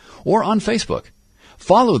kpdq.com or on Facebook.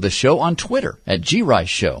 Follow the show on Twitter at GRice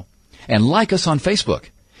Show and like us on Facebook.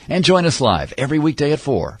 And join us live every weekday at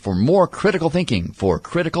 4 for more critical thinking for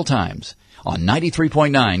critical times on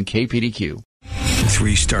 93.9 KPDQ.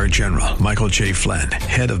 3-star General Michael J. Flynn,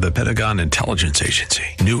 head of the Pentagon Intelligence Agency,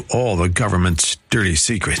 knew all the government's dirty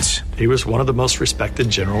secrets. He was one of the most respected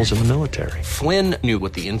generals in the military. Flynn knew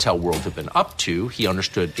what the intel world had been up to. He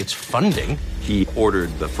understood its funding. He ordered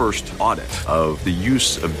the first audit of the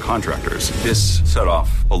use of contractors. This set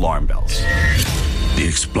off alarm bells. The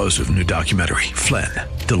explosive new documentary, Flynn,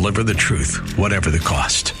 Deliver the Truth, Whatever the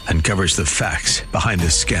Cost, uncovers the facts behind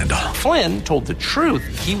this scandal. Flynn told the truth.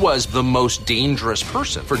 He was the most dangerous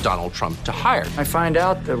person for Donald Trump to hire. I find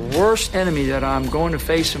out the worst enemy that I'm going to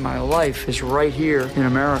face in my life is right here in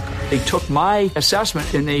America. They took my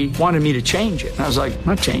assessment and they wanted me to change it. And I was like, I'm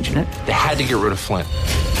not changing it. They had to get rid of Flynn.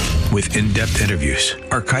 With in-depth interviews,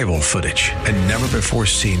 archival footage, and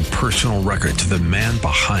never-before-seen personal records of the man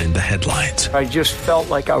behind the headlines. I just felt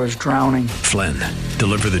like I was drowning. Flynn,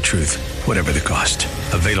 Deliver the Truth, Whatever the Cost.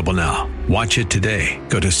 Available now. Watch it today.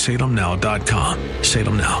 Go to salemnow.com.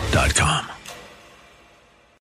 salemnow.com.